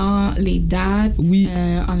 En donnant les dates. Oui.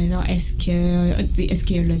 En disant, est-ce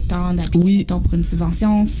qu'il y a le temps d'appliquer pour une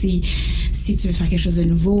subvention? Si tu veux faire quelque chose de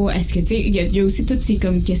nouveau, est-ce que, tu sais, il y a aussi toutes ces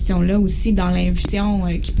comme questions-là aussi dans l'invitation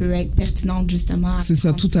qui peut être pertinente, justement. C'est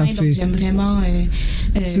ça, tout à fait. Donc, j'aime vraiment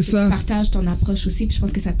que ça. tu partages ton approche aussi, puis je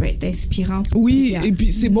pense que ça peut être inspirant. Oui, et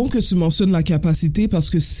puis c'est bon que tu mentionnes la capacité, parce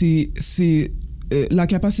que la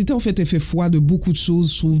capacité, en fait, elle fait foi de beaucoup de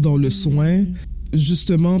choses, je trouve, dans le soin,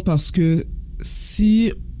 justement parce que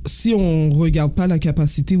si on regarde pas la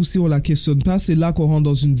capacité ou si on la questionne pas, c'est là qu'on rentre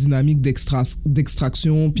dans une dynamique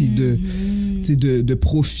d'extraction puis de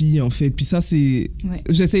profit, en fait. Puis ça, c'est... Ouais.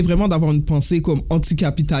 J'essaie vraiment d'avoir une pensée comme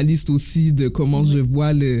anticapitaliste aussi de comment je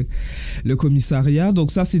vois le commissariat. Donc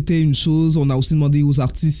ça, c'était une chose. On a aussi demandé aux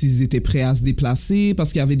artistes s'ils étaient prêts à se déplacer,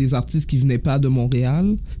 parce qu'il y avait des artistes qui venaient pas de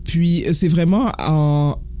Montréal. Puis c'est vraiment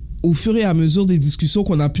au fur et à mesure des discussions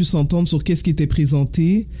qu'on a pu s'entendre sur qu'est-ce qui était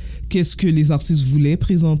présenté, qu'est-ce que les artistes voulaient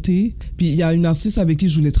présenter. Puis il y a une artiste avec qui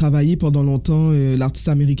je voulais travailler pendant longtemps, l'artiste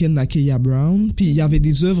américaine Nakeya Brown. Puis il y avait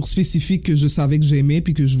des œuvres spécifiques que je savais que j'aimais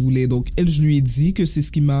puis que je voulais. Donc elle, je lui ai dit que c'est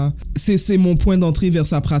ce qui m'a... C'est mon point d'entrée vers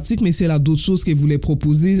sa pratique, mais si elle a d'autres choses qu'elle voulait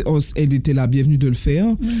proposer, elle était la bienvenue de le faire.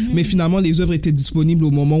 Mais finalement, les œuvres étaient disponibles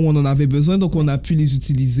au moment où on en avait besoin, donc on a pu les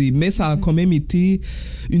utiliser. Mais ça a quand même été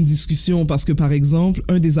une discussion, parce que par exemple,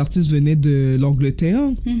 un des artistes artistes venaient de l'Angleterre.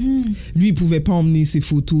 Lui, il pouvait pas emmener ses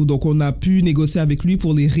photos, donc on a pu négocier avec lui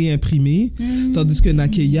pour les réimprimer, tandis que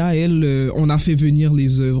Nakeya, elle, on a fait venir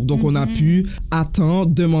les œuvres. Donc on a pu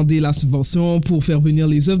attendre, demander la subvention pour faire venir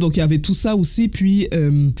les œuvres. Donc il y avait tout ça aussi. Puis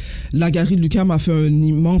la Galerie de l'UQAM a fait un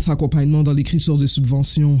immense accompagnement dans l'écriture de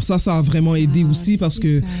subventions. Ça a vraiment aidé aussi parce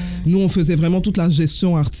que nous, on faisait vraiment toute la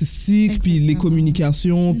gestion artistique, puis les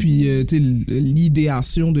communications, puis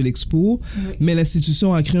l'idéation de l'expo. Mais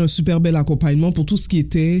l'institution a créé un super bel accompagnement pour tout ce qui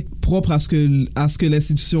était propre à ce que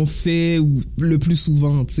l'institution fait le plus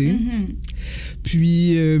souvent, tu sais.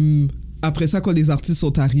 Puis après ça, quand les artistes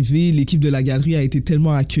sont arrivés, l'équipe de la galerie a été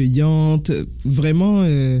tellement accueillante. Vraiment,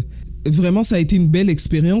 ça a été une belle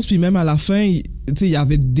expérience. Puis même à la fin, il y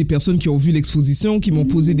avait des personnes qui ont vu l'exposition, qui m'ont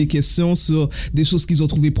posé des questions sur des choses qu'ils ont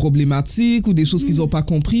trouvées problématiques ou des choses qu'ils n'ont pas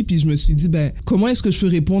compris. Puis je me suis dit, comment est-ce que je peux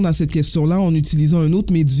répondre à cette question-là en utilisant un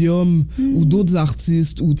autre médium ou d'autres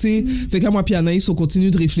artistes? Ou, fait qu'à moi, puis Anaïs, on continue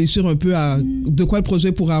de réfléchir un peu à de quoi le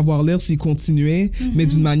projet pourrait avoir l'air s'il continuait, mais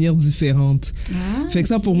d'une manière différente. Fait que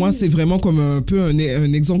ça, pour moi, c'est vraiment comme un peu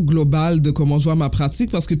un exemple global de comment je vois ma pratique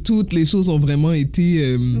parce que toutes les choses ont vraiment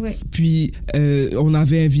été... Puis, on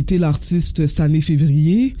avait invité l'artiste cette année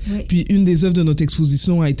février. Puis, une des œuvres de notre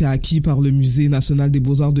exposition a été acquise par le Musée national des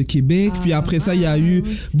beaux-arts de Québec. Puis après ça, il y a eu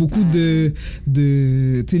beaucoup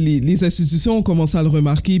les institutions ont commencé à le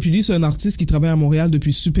remarquer. Puis lui, c'est un artiste qui travaille à Montréal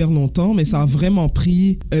depuis super longtemps, mais ça a vraiment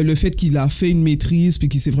pris le fait qu'il a fait une maîtrise puis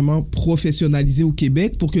qu'il s'est vraiment professionnalisé au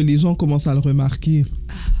Québec pour que les gens commencent à le remarquer.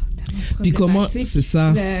 Puis comment, c'est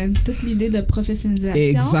ça. Toute l'idée de professionnalisation.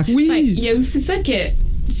 Exact. Oui. Il y a aussi ça que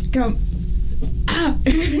comme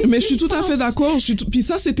mais je suis tout à fait d'accord. Puis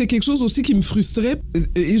ça, c'était quelque chose aussi qui me frustrait.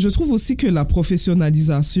 Et je trouve aussi que la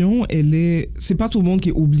professionnalisation, c'est pas tout le monde qui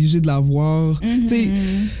est obligé de l'avoir. Tu sais,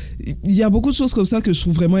 il y a beaucoup de choses comme ça que je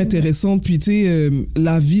trouve vraiment intéressantes. Puis, tu sais,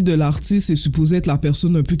 la vie de l'artiste est supposée être la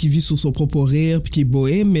personne un peu qui vit sur son propre horaire puis qui est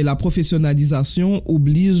bohème. Mais la professionnalisation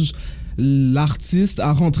oblige l'artiste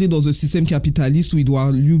à rentrer dans un système capitaliste où il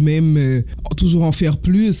doit lui-même toujours en faire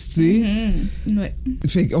plus, tu sais.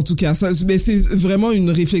 Fait en tout cas, mais c'est vraiment une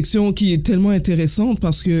réflexion qui est tellement intéressante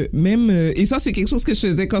parce que même et ça c'est quelque chose que je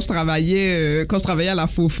faisais quand je travaillais à la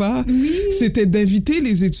FOFA, c'était d'inviter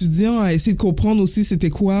les étudiants à essayer de comprendre aussi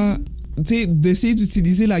c'était quoi. Tu sais, d'essayer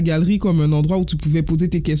d'utiliser la galerie comme un endroit où tu pouvais poser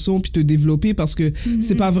tes questions puis te développer parce que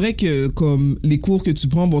c'est pas vrai que comme les cours que tu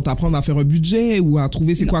prends vont t'apprendre à faire un budget ou à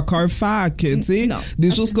trouver c'est quoi Carfac, tu sais,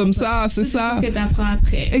 des choses comme ça, c'est ça. C'est ce que t'apprends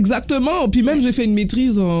après. Exactement. Puis même j'ai fait une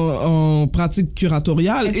maîtrise en pratique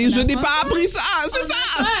curatoriale et je n'ai pas appris ça, c'est ça.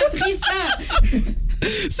 Pas appris ça.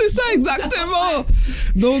 C'est ça, exactement.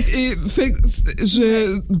 Donc,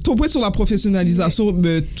 ton point sur la professionnalisation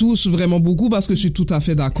me touche vraiment beaucoup parce que je suis tout à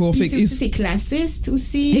fait d'accord. C'est classiste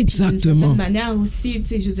aussi. Exactement. D'une certaine manière aussi, tu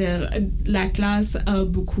sais, je veux dire, la classe a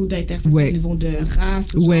beaucoup d'intersections au niveau de race,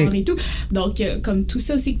 genre et tout. Donc, comme tout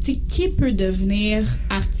ça aussi, tu sais, qui peut devenir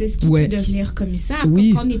artiste, qui peut devenir commissaire?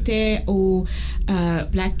 Comme quand on était au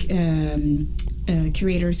Black...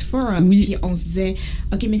 Curators Forum, puis on se disait,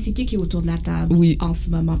 OK, mais c'est qui est autour de la table en ce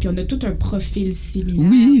moment? Puis on a tout un profil similaire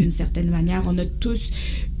d'une certaine manière. On a tous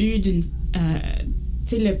eu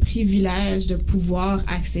le privilège de pouvoir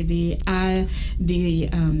accéder à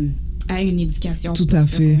à une éducation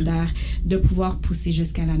secondaire, de pouvoir pousser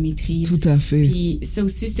jusqu'à la maîtrise. Tout à fait. Puis ça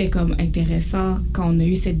aussi, c'était comme intéressant quand on a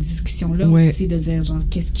eu cette discussion-là aussi, de dire genre,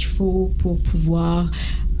 qu'est-ce qu'il faut pour pouvoir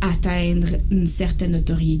atteindre une certaine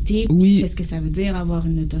notoriété, qu'est-ce que ça veut dire avoir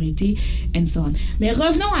une notoriété, and so on. Mais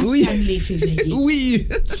revenons à Stanley Février,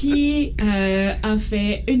 qui a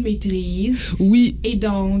fait une maîtrise, et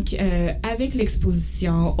donc avec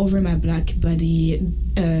l'exposition Over My Black Body,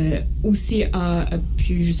 aussi a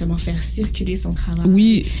pu justement faire circuler son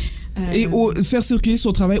travail. Et faire circuler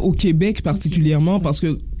son travail au Québec particulièrement, parce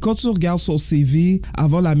que quand tu regardes son CV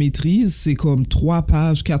avant la maîtrise, c'est comme 3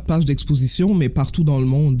 pages, 4 pages d'exposition, mais partout dans le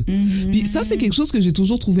monde. Puis ça, c'est quelque chose que j'ai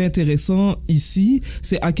toujours trouvé intéressant ici,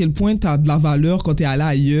 c'est à quel point tu as de la valeur quand tu es allé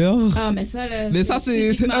ailleurs. Ah, mais ça, là, mais ça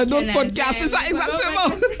c'est un autre podcast, c'est ça,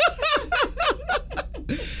 exactement.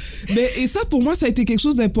 Et ça, pour moi, ça a été quelque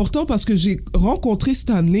chose d'important parce que j'ai rencontré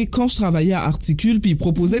Stanley quand je travaillais à Articule, puis il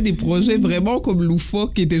proposait des projets vraiment comme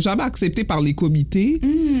loufoques qui n'étaient jamais acceptés par les comités.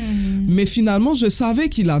 Mais finalement, je savais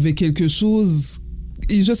qu'il avait quelque chose...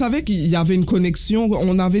 Et je savais qu'il y avait une connexion,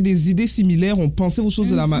 on avait des idées similaires, on pensait aux choses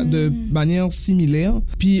de manière similaire.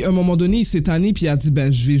 Puis à un moment donné, il s'est tanné, puis il a dit,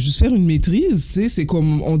 je vais juste faire une maîtrise, tu sais, c'est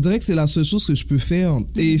comme, on dirait que c'est la seule chose que je peux faire.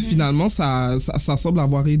 Et finalement, ça semble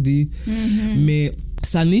avoir aidé. Mais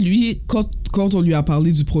Stanley, lui, quand quand on lui a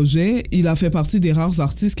parlé du projet, il a fait partie des rares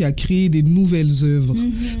artistes qui a créé des nouvelles œuvres.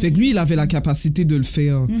 Fait que lui, il avait la capacité de le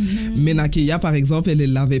faire. Mais Nakeya, par exemple,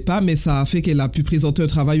 elle l'avait pas, mais ça a fait qu'elle a pu présenter un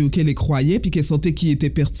travail auquel elle croyait puis qu'elle sentait qu'il était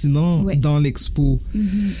pertinent dans l'expo.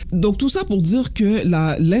 Donc, tout ça pour dire que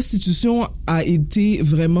l'institution a été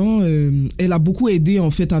vraiment... elle a beaucoup aidé,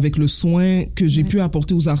 en fait, avec le soin que j'ai pu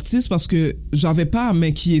apporter aux artistes parce que j'avais pas à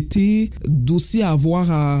m'inquiéter d'aussi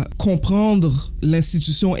avoir à comprendre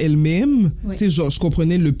l'institution elle-même. Tu sais, genre, je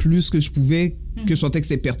comprenais le plus que je pouvais, que je sentais que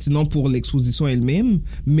c'était pertinent pour l'exposition elle-même,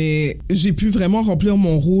 mais j'ai pu vraiment remplir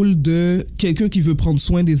mon rôle de quelqu'un qui veut prendre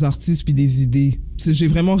soin des artistes puis des idées. J'ai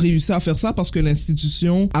vraiment réussi à faire ça parce que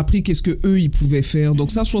l'institution a pris qu'est-ce que eux ils pouvaient faire.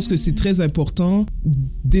 Donc ça, je pense que c'est très important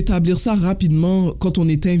d'établir ça rapidement quand on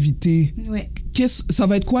est invité. Ça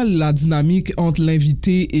va être quoi la dynamique entre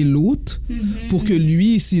l'invité et l'hôte pour que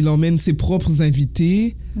lui, s'il emmène ses propres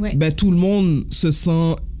invités, ben tout le monde se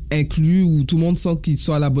sent inclus ou tout le monde sent qu'il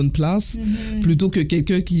soit à la bonne place plutôt que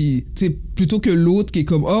quelqu'un qui, tu sais, plutôt que l'autre qui est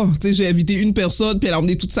comme, oh, tu sais, j'ai invité une personne puis elle a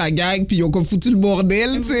emmené toute sa gang puis ils ont comme foutu le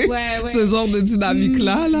bordel, tu sais. Ce genre de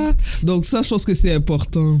dynamique-là, là. Donc ça, je pense que c'est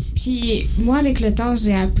important. Puis moi, avec le temps,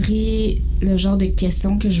 j'ai appris le genre de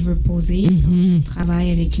questions que je veux poser quand je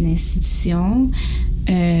travaille avec une institution.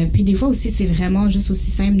 Puis des fois aussi, c'est vraiment juste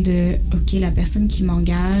aussi simple de, OK, la personne qui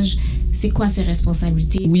m'engage, c'est quoi ses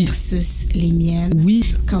responsabilités versus les miennes?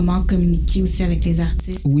 Comment communiquer aussi avec les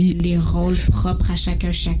artistes? Les rôles propres à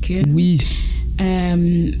chacune?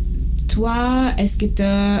 Toi, est-ce que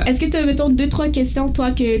t'as, mettons, 2-3 questions,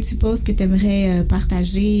 toi, que tu poses, que t'aimerais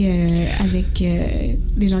partager avec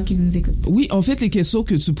les gens qui nous écoutent? Oui, en fait, les questions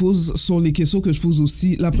que tu poses sont les questions que je pose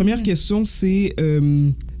aussi. La première question, c'est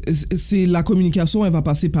la communication, elle va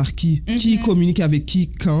passer par qui? Qui communique avec qui,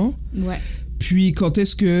 quand? Puis, quand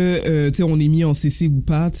est-ce que, tu sais, on est mis en CC ou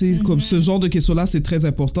pas, tu sais, comme ce genre de questions-là, c'est très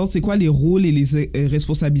important. C'est quoi les rôles et les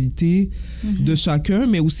responsabilités de chacun,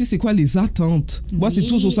 mais aussi, c'est quoi les attentes? Moi, c'est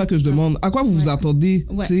toujours ça que je demande. À quoi vous vous attendez?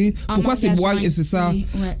 Tu sais, pourquoi c'est moi, et c'est ça.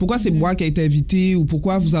 Pourquoi c'est moi qui a été invité ou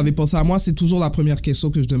pourquoi vous avez pensé à moi? C'est toujours la première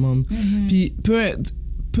question que je demande. Puis,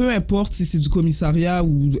 peu importe si c'est du commissariat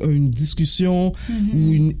ou une discussion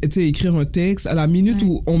ou écrire un texte, à la minute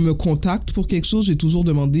où on me contacte pour quelque chose, j'ai toujours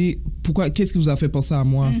demandé qu'est-ce qui vous a fait penser à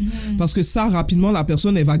moi? Parce que ça, rapidement, la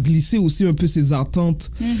personne, elle va glisser aussi un peu ses attentes.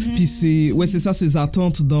 Puis c'est ça, ses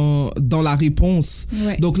attentes dans la réponse.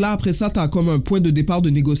 Donc là, après ça, t'as comme un point de départ de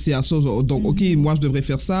négociation. Genre, donc, OK, moi, je devrais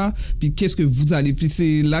faire ça. Puis qu'est-ce que vous allez... Puis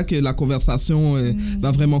c'est là que la conversation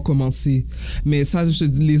va vraiment commencer. Mais ça,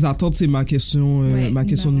 les attentes, c'est ma question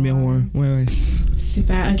numéro 1.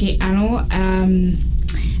 Super. OK, allons à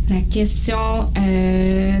la question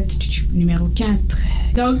numéro 4.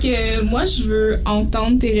 Donc, moi, je veux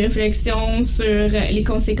entendre tes réflexions sur les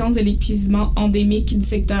conséquences de l'épuisement endémique du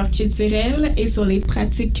secteur culturel et sur les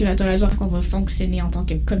pratiques curatoriales qu'on va fonctionner en tant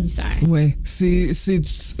que commissaire. Ouais, c'est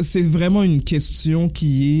vraiment une question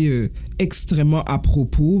qui est extrêmement à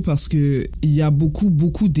propos parce que il y a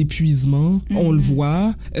beaucoup d'épuisement, on le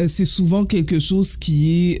voit. C'est souvent quelque chose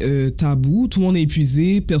qui est tabou. Tout le monde est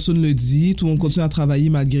épuisé, personne ne le dit, tout le monde continue à travailler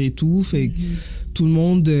malgré tout. Fait tout le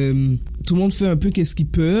monde fait un peu qu'est-ce qu'ils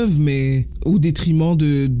peuvent, mais au détriment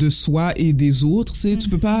de soi et des autres. Tu sais, tu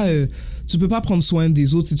peux pas prendre soin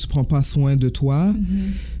des autres si tu prends pas soin de toi.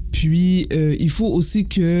 Puis il faut aussi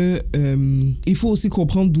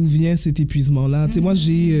comprendre d'où vient cet épuisement-là. Tu sais, moi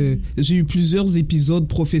j'ai eu plusieurs épisodes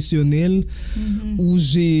professionnels où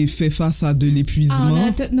j'ai fait face à de l'épuisement. On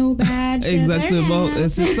a toutes nos badges. Exactement,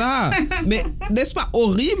 c'est ça. Mais n'est-ce pas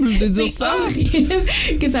horrible de dire ça? C'est horrible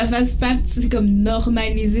que ça fasse partie, comme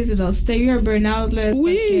normalisé. C'est genre, si t'as eu un burn-out, là, c'est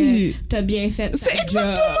parce que t'as bien fait. C'est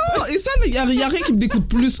exactement. Et ça, il y a rien qui me dégoûte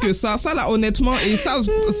plus que ça. Ça, là, honnêtement, et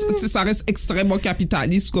ça reste extrêmement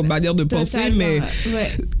capitaliste comme manière de penser, mais...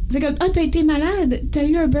 C'est comme, t'as été malade, t'as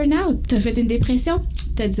eu un burn-out, t'as fait une dépression,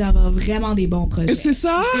 t'as dû avoir vraiment des bons projets. C'est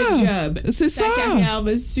ça! Good job! C'est ça! Ta carrière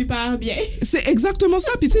va super bien. C'est exactement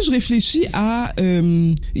ça. Puis tu sais, je réfléchis à...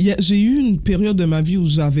 j'ai eu une période de ma vie où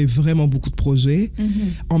j'avais vraiment beaucoup de projets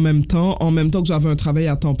en même temps que j'avais un travail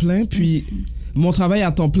à temps plein, puis... Mon travail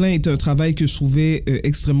à temps plein était un travail que je trouvais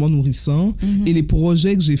extrêmement nourrissant et les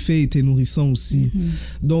projets que j'ai faits étaient nourrissants aussi.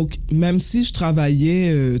 Donc, même si je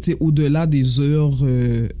travaillais au-delà des heures,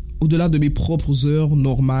 au-delà de mes propres heures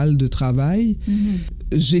normales de travail,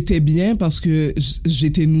 j'étais bien parce que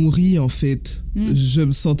j'étais nourrie en fait. Je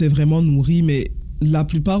me sentais vraiment nourrie, mais la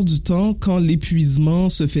plupart du temps, quand l'épuisement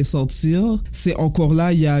se fait sentir, c'est encore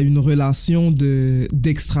là, il y a une relation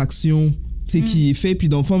d'extraction. qui est fait, puis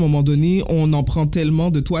dans le fond, à un moment donné, on en prend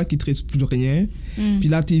tellement de toi qu'il te reste plus rien. Puis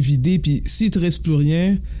là, t'es vidé, puis s'il te reste plus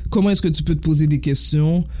rien, comment est-ce que tu peux te poser des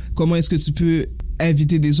questions? Comment est-ce que tu peux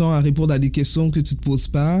inviter des gens à répondre à des questions que tu te poses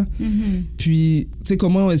pas? Puis, tu sais,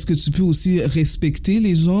 comment est-ce que tu peux aussi respecter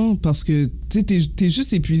les gens? Parce que, tu sais, t'es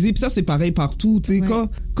juste épuisé, puis ça, c'est pareil partout, tu sais,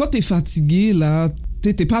 quand t'es fatigué, là,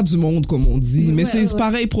 t'es pas du monde, comme on dit. Mais c'est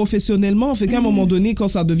pareil professionnellement. Fait qu'à un moment donné, quand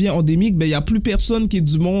ça devient endémique, ben, il y a plus personne qui est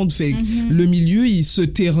du monde. Fait que le milieu, il se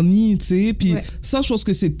ternit, tu sais. Puis ça, je pense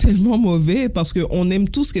que c'est tellement mauvais parce qu'on aime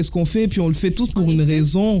tous qu'est-ce qu'on fait, puis on le fait tous pour une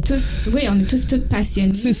raison. On est tous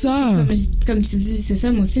passionnés. C'est ça. Comme tu dis, c'est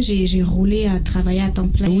ça. Moi aussi, j'ai roulé à travailler à temps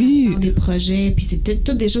plein, à faire des projets. Puis c'était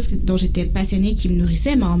toutes des choses dont j'étais passionnée qui me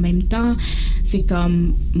nourrissaient, mais en même temps, c'est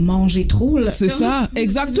comme manger trop, là. C'est ça,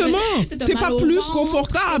 exactement. T'es pas plus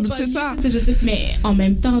confortable, c'est ça. Mais en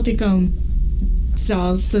même temps, t'es comme...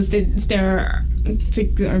 Genre, ça, c'était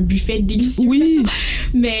un buffet délicieux. Oui.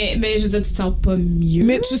 mais je veux dire, tu te sens pas mieux.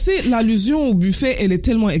 Mais tu sais, l'allusion au buffet, elle est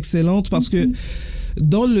tellement excellente parce que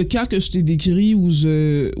dans le cas que je t'ai décrit où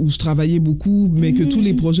je travaillais beaucoup, mais que tous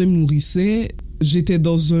les projets me nourrissaient, j'étais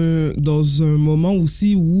dans un moment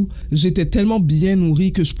aussi où j'étais tellement bien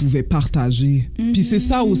nourrie que je pouvais partager. Puis c'est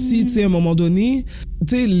ça aussi, tu sais, à un moment donné,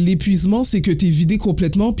 tu sais, l'épuisement, c'est que t'es vidé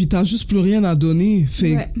complètement puis t'as juste plus rien à donner.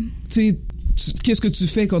 Fait, tu sais, qu'est-ce que tu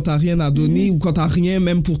fais quand t'as rien à donner ou quand t'as rien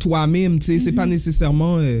même pour toi-même, tu sais, c'est pas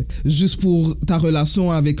nécessairement juste pour ta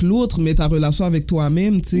relation avec l'autre, mais ta relation avec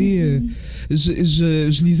toi-même, tu sais.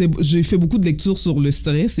 J'ai fait beaucoup de lectures sur le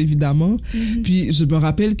stress, évidemment. Puis je me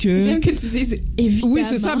rappelle que... J'aime que tu dises évidemment. Oui,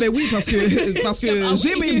 c'est ça, ben oui, parce que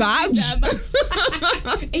j'ai mes badges.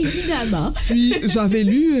 Évidemment. Puis j'avais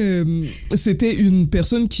lu, c'était une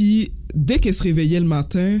personne qui... Dès qu'elle se réveillait le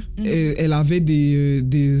matin, elle avait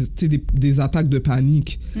des attaques de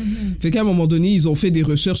panique. Fait qu'à un moment donné, ils ont fait des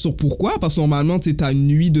recherches sur pourquoi, parce que normalement, tu as une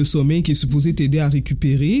nuit de sommeil qui est supposée t'aider à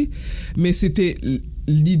récupérer, mais c'était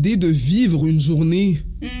l'idée de vivre une journée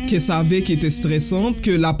qu'elle savait qui était stressante,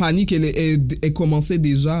 que la panique, elle commençait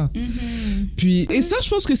déjà. Puis, et ça, je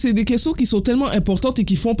pense que c'est des questions qui sont tellement importantes et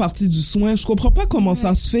qui font partie du soin. Je comprends pas comment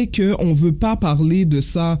ça se fait qu'on veut pas parler de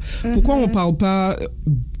ça. Pourquoi on parle pas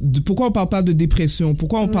de dépression?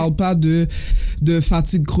 Pourquoi on parle pas de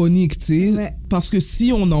fatigue chronique, tu sais? Parce que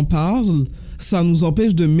si on en parle, ça nous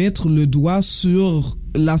empêche de mettre le doigt sur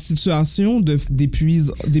la situation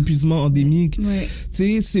d'épuisement endémique. Tu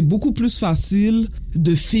sais, c'est beaucoup plus facile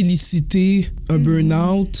de féliciter un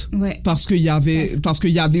burn-out parce qu'il y a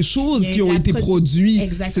des choses qui ont été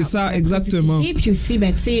produites. C'est ça, exactement. Puis aussi,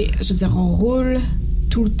 ben, tu sais, je veux dire, on roule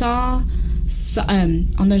tout le temps.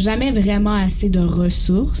 On n'a jamais vraiment assez de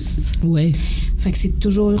ressources. Fait que c'est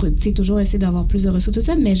toujours essayer d'avoir plus de ressources, tout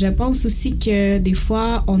ça. Mais je pense aussi que des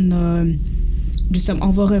fois, justement,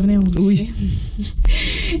 on va revenir au buffet. Tu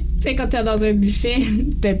sais, quand t'es dans un buffet,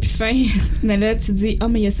 t'as plus faim, mais là, tu dis,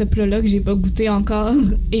 mais il y a ce plat-là que j'ai pas goûté encore,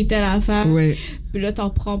 et telle affaire. Puis là, t'en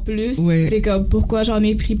prends plus. C'est comme, pourquoi j'en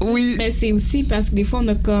ai pris plus? Mais c'est aussi parce que des fois, on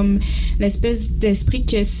a comme l'espèce d'esprit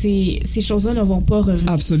que ces choses-là ne vont pas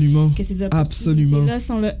revenir. Absolument. Que ces opportunités-là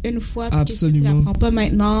sont là une fois, puis que si tu la prends pas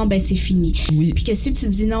maintenant, ben c'est fini. Puis que si tu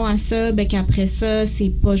dis non à ça, ben qu'après ça, c'est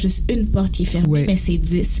pas juste une porte qui est fermée, mais c'est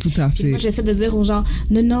 10. Tout à fait. Puis moi, j'essaie de dire aux gens,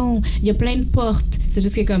 non, il y a plein de portes. C'est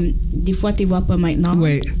juste que comme, des fois, tu les vois pas maintenant.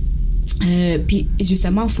 Puis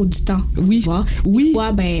justement, il faut du temps. Des fois,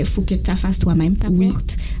 ben, faut que tu fasses toi-même ta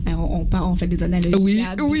porte. On fait des analogies.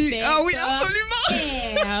 Absolument.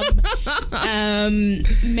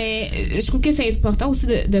 Mais je trouve que c'est important aussi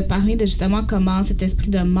de parler de justement comment cet esprit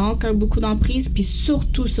de manque a beaucoup d'emprise, puis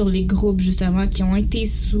surtout sur les groupes justement qui ont été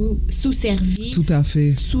sous-servis, tout à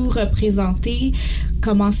fait, sous-représentés.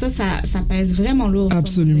 Comment ça pèse vraiment lourd.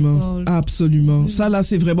 Absolument. Ça, là,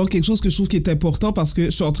 c'est vraiment quelque chose que je trouve qui est important parce que je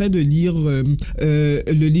suis en train de lire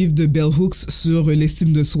le livre de Bell Hooks sur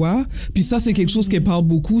l'estime de soi. Puis ça, c'est quelque chose qu'elle parle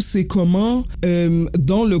beaucoup. C'est comment,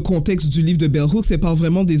 dans le contexte du livre de Bell Hooks, elle parle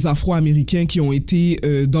vraiment des Afro-Américains qui ont été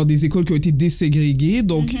dans des écoles qui ont été déségrégées.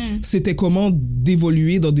 Donc, c'était comment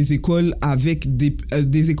d'évoluer dans des écoles avec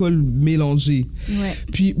des écoles mélangées.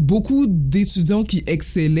 Puis, beaucoup d'étudiants qui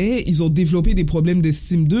excellaient, ils ont développé des problèmes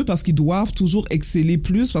d'estime d'eux parce qu'ils doivent toujours exceller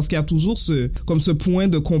plus parce qu'il y a toujours ce point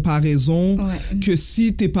de comparaison que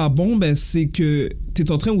si t'es pas bon, ben c'est que t'es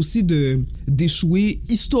en train aussi d'échouer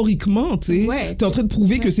historiquement, tu sais. T'es en train de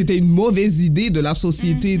prouver que c'était une mauvaise idée de la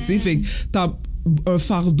société, tu sais. Fait que un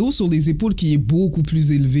fardeau sur les épaules qui est beaucoup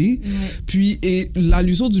plus élevé. Puis, et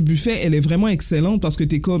l'allusion du buffet, elle est vraiment excellente parce que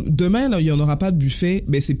t'es comme, demain, là, il n'y en aura pas de buffet,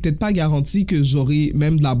 ben, c'est peut-être pas garanti que j'aurai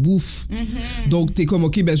même de la bouffe. Donc, t'es comme,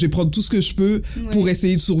 OK, ben, je vais prendre tout ce que je peux pour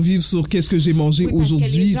essayer de survivre sur qu'est-ce que j'ai mangé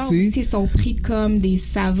aujourd'hui, tu sais. Les gens aussi sont pris comme des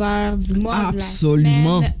saveurs du mois,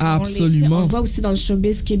 absolument, de la semaine. Absolument. On le voit aussi dans le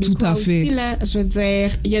showbiz québécois. Tout à fait. Aussi, là, je veux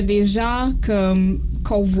dire, il y a des gens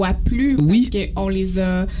qu'on voit plus parce qu'on les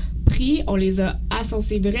a pris, on les a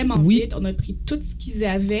assonciés vraiment vite, on a pris tout ce qu'ils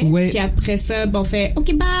avaient, puis après ça, on fait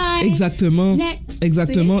OK, bye! Exactement. Next,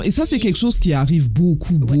 exactement. Et ça, c'est quelque chose qui arrive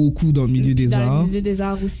beaucoup dans le milieu des arts. Dans le milieu des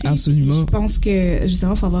arts aussi. Absolument. Puis je pense que,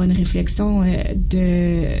 justement, il faut avoir une réflexion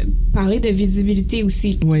de parler de visibilité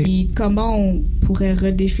aussi. Puis comment on pourrait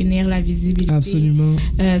redéfinir la visibilité. Absolument.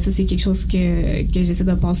 Ça, c'est quelque chose que j'essaie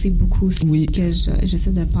de penser beaucoup aussi, que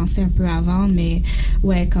j'essaie de penser un peu avant, mais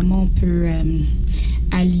comment on peut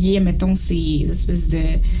allier, mettons, ces espèces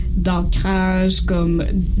d'ancrage comme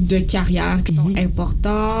de carrière qui sont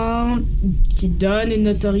importants, qui donnent une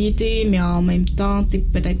notoriété, mais en même temps,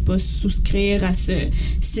 peut-être pas souscrire à ce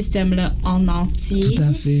système-là en entier. Tout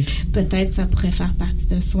à fait. Peut-être ça pourrait faire partie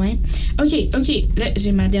de soin. OK. Là,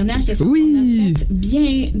 j'ai ma dernière question. On a fait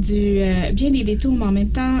bien des détours, mais en même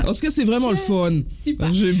temps... En tout cas, c'est vraiment le fun.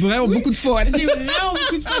 Super. J'ai vraiment beaucoup de fun. J'ai vraiment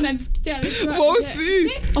beaucoup de fun à discuter avec toi. Moi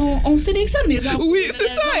aussi. On sélectionne les gens. Oui, c'est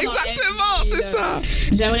ça, exactement, c'est ça.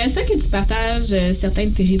 J'aimerais ça que tu partages certains de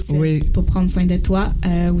tes rituels pour prendre soin de toi,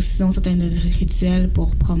 ou sinon certains de tes rituels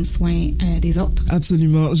pour prendre soin des autres.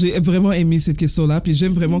 Absolument. J'ai vraiment aimé cette question-là, puis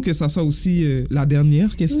j'aime vraiment que ça soit aussi la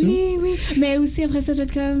dernière question. Oui. Mais aussi, après ça, je vais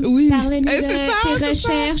te parler de tes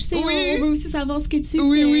recherches. On veut aussi savoir ce que tu fais.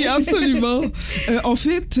 Oui, absolument. En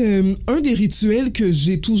fait, un des rituels que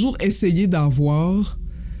j'ai toujours essayé d'avoir,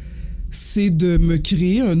 c'est de me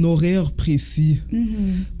créer un horaire précis.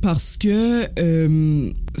 Parce que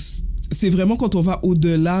c'est vraiment quand on va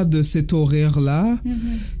au-delà de cet horaire-là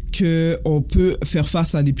qu'on peut faire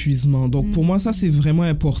face à l'épuisement. Donc, pour moi, ça, c'est vraiment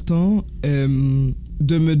important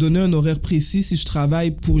de me donner un horaire précis si je travaille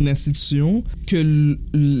pour une institution, que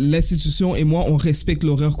l'institution et moi, on respecte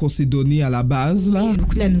l'horaire qu'on s'est donné à la base. Là. Il y a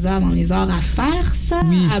beaucoup de la misère dans les arts à faire ça,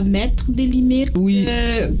 à mettre des limites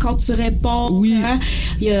quand tu réponds. Hein.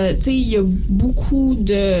 Il y a beaucoup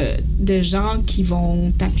de gens qui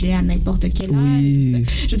vont t'appeler à n'importe quelle heure.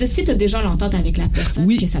 Je veux dire, si tu as déjà l'entente avec la personne,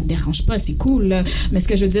 que ça te dérange pas, c'est cool. Là. Mais ce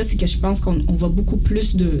que je veux dire, c'est que je pense qu'on va beaucoup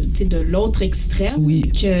plus de l'autre extrême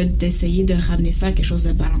que d'essayer de ramener ça à quelque chose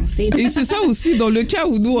de balancé. Et c'est ça aussi, dans le cas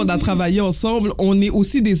où nous, on a travaillé ensemble, on est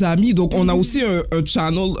aussi des amis, donc on a aussi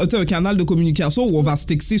un canal de communication où on va se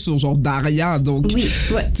texter sur genre Daria, donc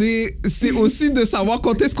c'est aussi de savoir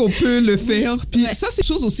quand est-ce qu'on peut le faire. Puis ça, c'est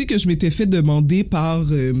une chose aussi que je m'étais fait demander par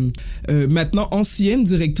maintenant ancienne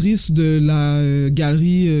directrice de la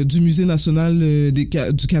galerie du Musée national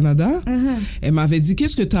du Canada. Elle m'avait dit,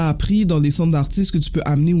 qu'est-ce que tu as appris dans les centres d'artistes que tu peux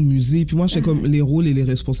amener au musée? Puis moi, j'étais comme les rôles et les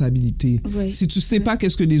responsabilités. Si tu sais pas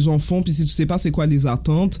qu'est-ce que les gens font, puis si tu sais pas c'est quoi les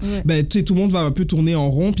attentes, ben tu sais, tout le monde va un peu tourner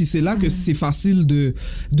en rond, puis c'est là que c'est facile de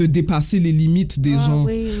dépasser les limites des gens.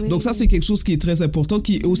 Donc ça, c'est quelque chose qui est très important,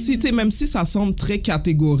 qui est aussi, tu sais, même si ça semble très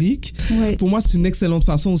catégorique, pour moi, c'est une excellente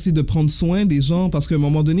façon aussi de prendre soin des gens, parce qu'à un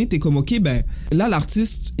moment donné, t'es comme, OK, ben là,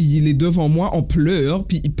 l'artiste, il est devant moi, on pleure,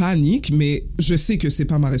 puis il panique, mais je sais que c'est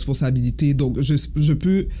pas ma responsabilité, donc je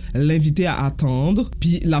peux l'inviter à attendre,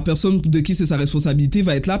 puis la personne de qui c'est sa responsabilité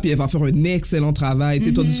va être là, puis elle va faire un excellent travail,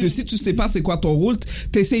 tandis que si tu sais pas c'est quoi ton rôle,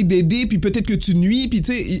 t'essayes d'aider, puis peut-être que tu nuis, puis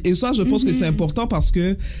tu sais, et ça, je pense que c'est important parce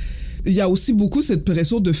que il y a aussi beaucoup cette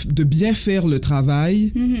pression de bien faire le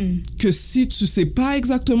travail, que si tu sais pas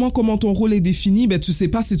exactement comment ton rôle est défini, ben tu sais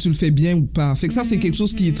pas si tu le fais bien ou pas. Fait que ça, c'est quelque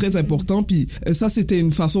chose qui est très important, puis ça, c'était une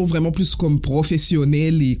façon vraiment plus comme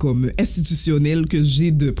professionnelle et comme institutionnelle que j'ai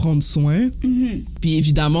de prendre soin. Puis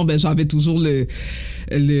évidemment, ben j'avais toujours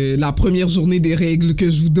la première journée des règles que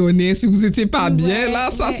je vous donnais. Si vous étiez pas bien, là,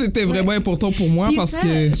 ça, c'était vraiment important pour moi. Puis parce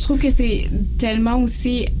que... Je trouve que c'est tellement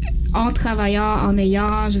aussi... en travaillant, en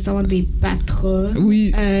ayant justement des patrons.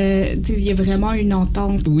 Il y a vraiment une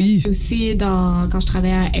entente. Aussi, quand je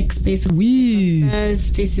travaillais à X-Space,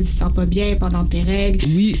 si tu te sens pas bien pendant tes règles.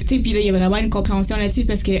 Puis là, il y a vraiment une compréhension là-dessus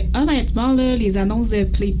parce que, honnêtement, là, les annonces de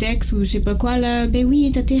Playtex ou je sais pas quoi, là, ben oui,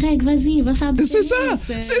 t'as tes règles, vas-y, va faire du tennis.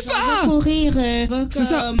 C'est ça! Va courir, va c'est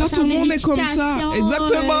ça, pas tout le monde est comme ça.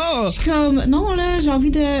 Exactement! Je suis comme, non, là, j'ai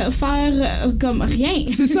envie de faire comme rien.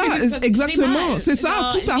 C'est ça, exactement. C'est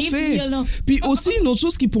ça, tout à fait. Puis aussi, une autre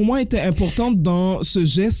chose qui pour moi était importante dans ce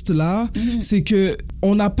geste-là, c'est que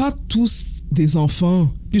on n'a pas tous des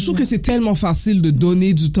enfants. Puis je trouve que c'est tellement facile de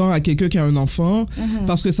donner du temps à quelqu'un qui a un enfant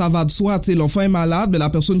parce que ça va de soi, tu sais, l'enfant est malade, mais la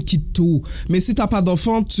personne quitte tôt. Mais si t'as pas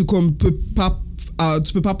d'enfant, tu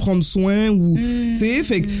peux pas prendre soin ou tu sais,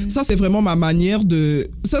 fait que ça c'est vraiment ma manière de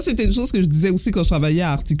ça. C'était une chose que je disais aussi quand je travaillais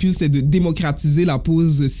à Articule, c'est de démocratiser la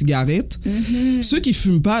pause cigarette. Ceux qui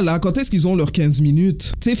fument pas là, quand est-ce qu'ils ont leurs 15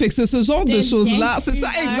 minutes, tu sais, fait que c'est ce genre de choses là, c'est ça,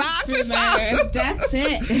 exact, c'est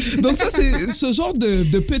ça. Donc ça c'est ce genre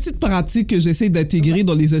de petites pratiques que j'essaie d'intégrer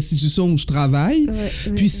dans les institutions où je travaille.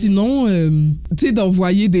 Puis sinon tu sais,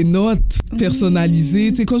 d'envoyer des notes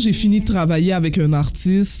personnalisées, tu sais, quand j'ai fini de travailler avec un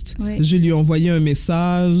artiste, je lui ai envoyé un message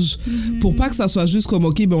pour pas que ça soit juste comme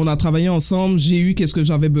OK, ben on a travaillé ensemble, j'ai eu qu'est-ce que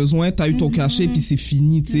j'avais besoin, t'as eu ton cachet puis c'est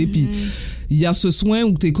fini, tu sais. Puis il y a ce soin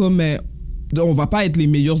où t'es comme mais on va pas être les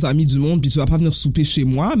meilleurs amis du monde puis tu vas pas venir souper chez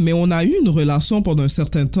moi, mais on a eu une relation pendant un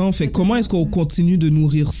certain temps, fait comment est-ce qu'on continue de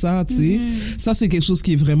nourrir ça, tu sais. Ça c'est quelque chose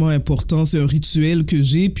qui est vraiment important, c'est un rituel que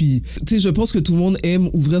j'ai. Puis tu sais, je pense que tout le monde aime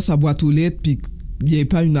ouvrir sa boîte aux lettres puis il n'y avait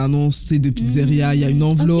pas une annonce, tu sais, de pizzeria, il y a une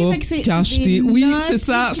enveloppe cachetée. Oui, c'est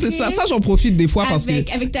ça. Ça j'en profite des fois parce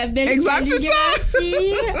que avec ta belle exact, c'est ça.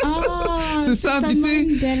 C'est ça, puis tu sais,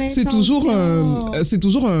 c'est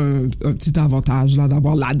toujours un petit avantage là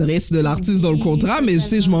d'avoir l'adresse de l'artiste dans le contrat, mais tu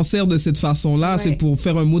sais, je m'en sers de cette façon-là, c'est pour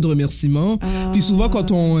faire un mot de remerciement. Puis souvent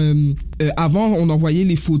quand avant on envoyait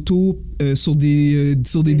les photos sur des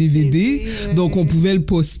DVD, donc on pouvait le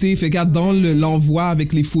poster, fait que dans l'envoi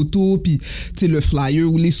avec les photos puis tu sais le flyer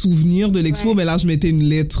ou les souvenirs de l'expo, mais là je mettais une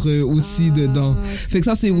lettre aussi dedans. Fait que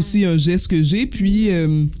ça c'est aussi un geste que j'ai. Puis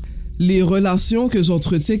les relations que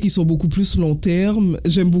j'entretiens qui sont beaucoup plus long terme,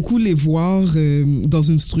 j'aime beaucoup les voir dans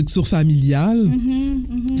une structure familiale.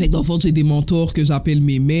 Fait que dans le fond, j'ai des mentors que j'appelle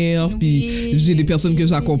mes mères, puis j'ai des personnes que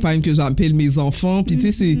j'accompagne que j'appelle mes enfants, puis tu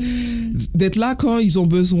sais c'est d'être là quand ils ont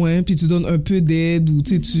besoin, puis tu donnes un peu d'aide ou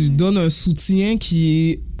tu sais tu donnes un soutien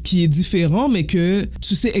qui est différent, mais que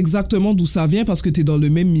tu sais exactement d'où ça vient parce que t'es dans le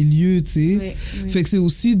même milieu, tu sais. Fait que c'est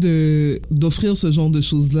aussi d'offrir ce genre de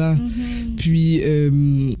choses-là. Puis,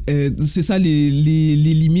 c'est ça, les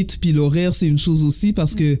limites puis l'horaire, c'est une chose aussi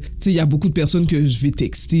parce que, tu sais, il y a beaucoup de personnes que je vais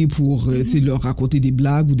texter pour, tu sais, leur raconter des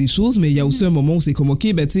blagues ou des choses, mais il y a aussi un moment où c'est comme,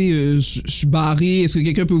 OK, ben, tu sais, je suis barré, est-ce que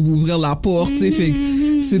quelqu'un peut vous ouvrir la porte, tu sais, fait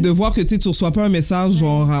c'est de voir que, tu sais, tu reçois pas un message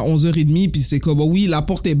genre à 11h30 puis c'est comme, oh, oui, la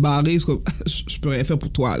porte est barrée, c'est comme, je peux rien faire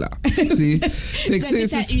pour toi, là. C'est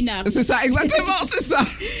ça, exactement, c'est ça.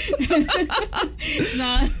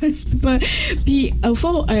 Non, je peux pas. Puis, au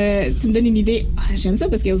fond, tu me donnes une idée. J'aime ça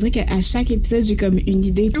parce qu'on dirait qu'à chaque épisode, j'ai comme une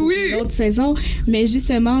idée pour l'autre saison. Mais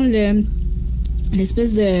justement,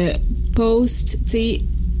 l'espèce de post, tu sais,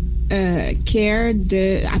 care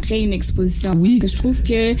après une exposition. Parce que je trouve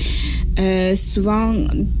que souvent,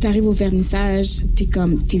 t'arrives au vernissage, t'es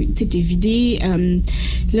vidé.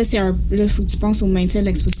 Là, faut que tu penses au maintien de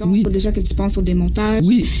l'exposition. Faut déjà que tu penses au démontage.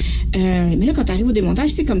 Mais là, quand t'arrives au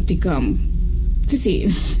démontage, c'est comme t'es comme... Tu sais,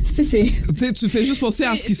 tu fais juste penser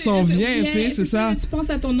à ce qui s'en vient, tu sais, c'est ça. Tu penses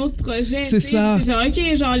à ton autre projet. C'est ça. Genre, OK,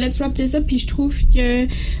 genre, let's wrap this up. Puis je trouve que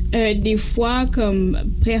des fois, comme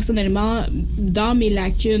personnellement, dans mes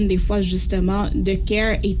lacunes, des fois, justement, de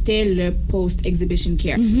care était le post-exhibition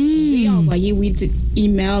care. J'ai envoyé, des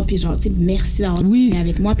emails, puis genre, tu sais, merci d'avoir été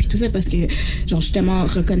avec moi, puis tout ça, parce que, genre, je suis tellement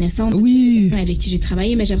reconnaissante avec qui j'ai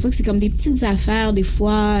travaillé, mais j'ai l'impression que c'est comme des petites affaires, des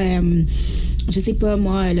fois... je sais pas,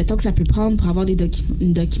 moi, le temps que ça peut prendre pour avoir une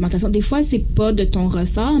documentation. Des fois, c'est pas de ton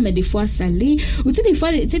ressort, mais des fois, ça l'est. Ou, tu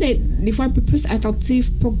sais, des fois un peu plus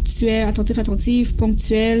attentif, ponctuel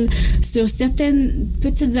sur certaines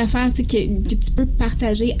petites affaires, tu sais, que tu peux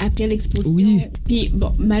partager après l'exposition. Puis,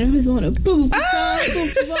 bon, malheureusement, on n'a pas beaucoup de temps pour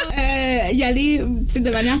pouvoir y aller de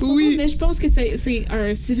manière profonde, mais je pense que c'est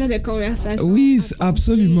un sujet de conversation. Oui,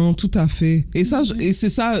 absolument, tout à fait. Et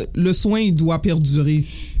c'est ça, le soin, il doit perdurer.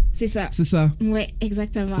 C'est ça. Oui,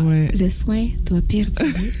 exactement. Le soin doit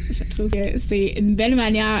perdurer. Je trouve que c'est une belle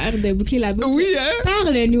manière de boucler la boucle.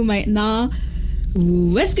 Parle-nous maintenant.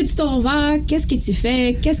 Où est-ce que tu t'en vas? Qu'est-ce que tu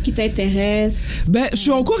fais? Qu'est-ce qui t'intéresse? Ben, je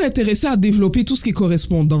suis encore intéressée à développer tout ce qui est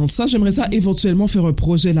correspondance. Ça, j'aimerais ça éventuellement faire un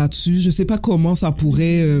projet là-dessus. Je sais pas comment ça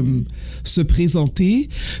pourrait se présenter.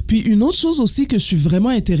 Puis une autre chose aussi que je suis vraiment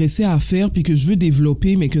intéressée à faire puis que je veux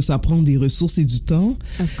développer, mais que ça prend des ressources et du temps,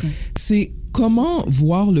 c'est comment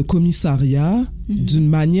voir le commissariat d'une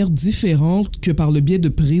manière différente que par le biais de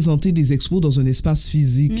présenter des expos dans un espace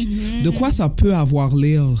physique. De quoi ça peut avoir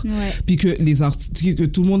l'air. Puis que que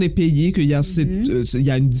tout le monde est payé, qu'il y a il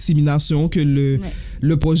y a une dissémination, que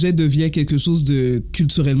le projet devient quelque chose de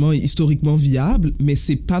culturellement et historiquement viable, mais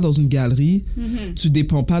c'est pas dans une galerie. Tu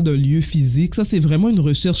dépends pas d'un lieu physique. Ça, c'est vraiment une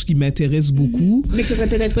recherche qui m'intéresse beaucoup. Mais que ça serait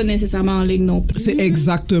peut-être pas nécessairement en ligne non plus. C'est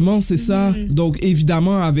exactement, c'est ça. Donc,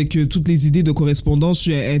 évidemment, avec toutes les idées de correspondance,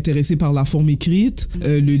 je suis intéressée par la forme écrite,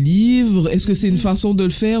 le livre. Est-ce que c'est une façon de le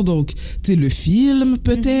faire? Donc, tu sais, le film,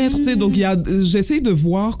 peut-être. Tu sais, donc, j'essaie de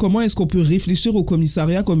voir comment est-ce qu'on peut réfléchir au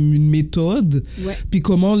commissariat comme une méthode, puis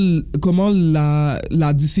comment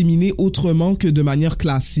la disséminer autrement que de manière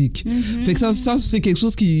classique. Fait que ça c'est quelque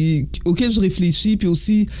chose auquel je réfléchis, puis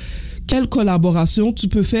aussi quelle collaboration tu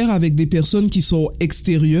peux faire avec des personnes qui sont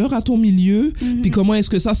extérieures à ton milieu, puis comment est-ce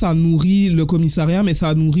que ça nourrit le commissariat, mais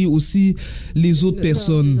ça nourrit aussi les autres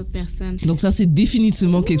personnes. Donc ça, c'est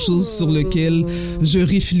définitivement quelque chose sur lequel je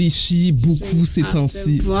réfléchis beaucoup ces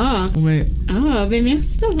temps-ci. Ouais. Ah, ben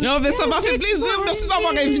merci. Non, ben ça m'a fait plaisir. Merci de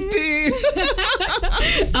m'avoir invité.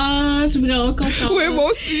 Ah, je suis vraiment contente. Oui, moi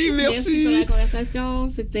aussi, merci. Merci pour la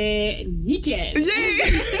conversation. C'était nickel. Yeah!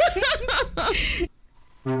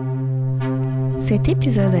 Cet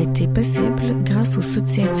épisode a été possible grâce au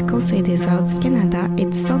soutien du Conseil des arts du Canada et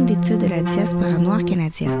du Centre d'études de la diaspora noire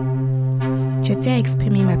canadienne. Je tiens à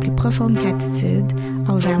exprimer ma plus profonde gratitude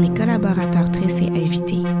envers mes collaborateurs et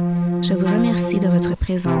invités. Je vous remercie de votre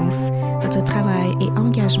présence, votre travail et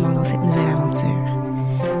engagement dans cette nouvelle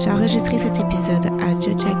aventure. J'ai enregistré cet épisode à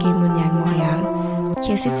Tiohtià:ke-Moniag, Montréal,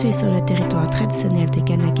 qui est situé sur le territoire traditionnel de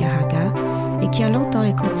Kanakaraga et qui a longtemps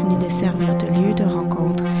et continue de servir de lieu de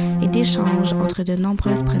rencontre et d'échange entre de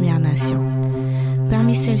nombreuses Premières Nations.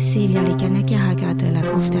 Parmi celles-ci, il y a les Kanakaraga de la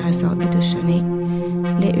Confédération Haudenosaunee,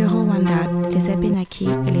 les Huron-Wendat, les Abénaquis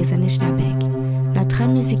et les Anishinaabeg. La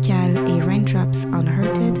trame musicale est Raindrops on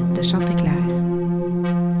Hurted de Chanteclair.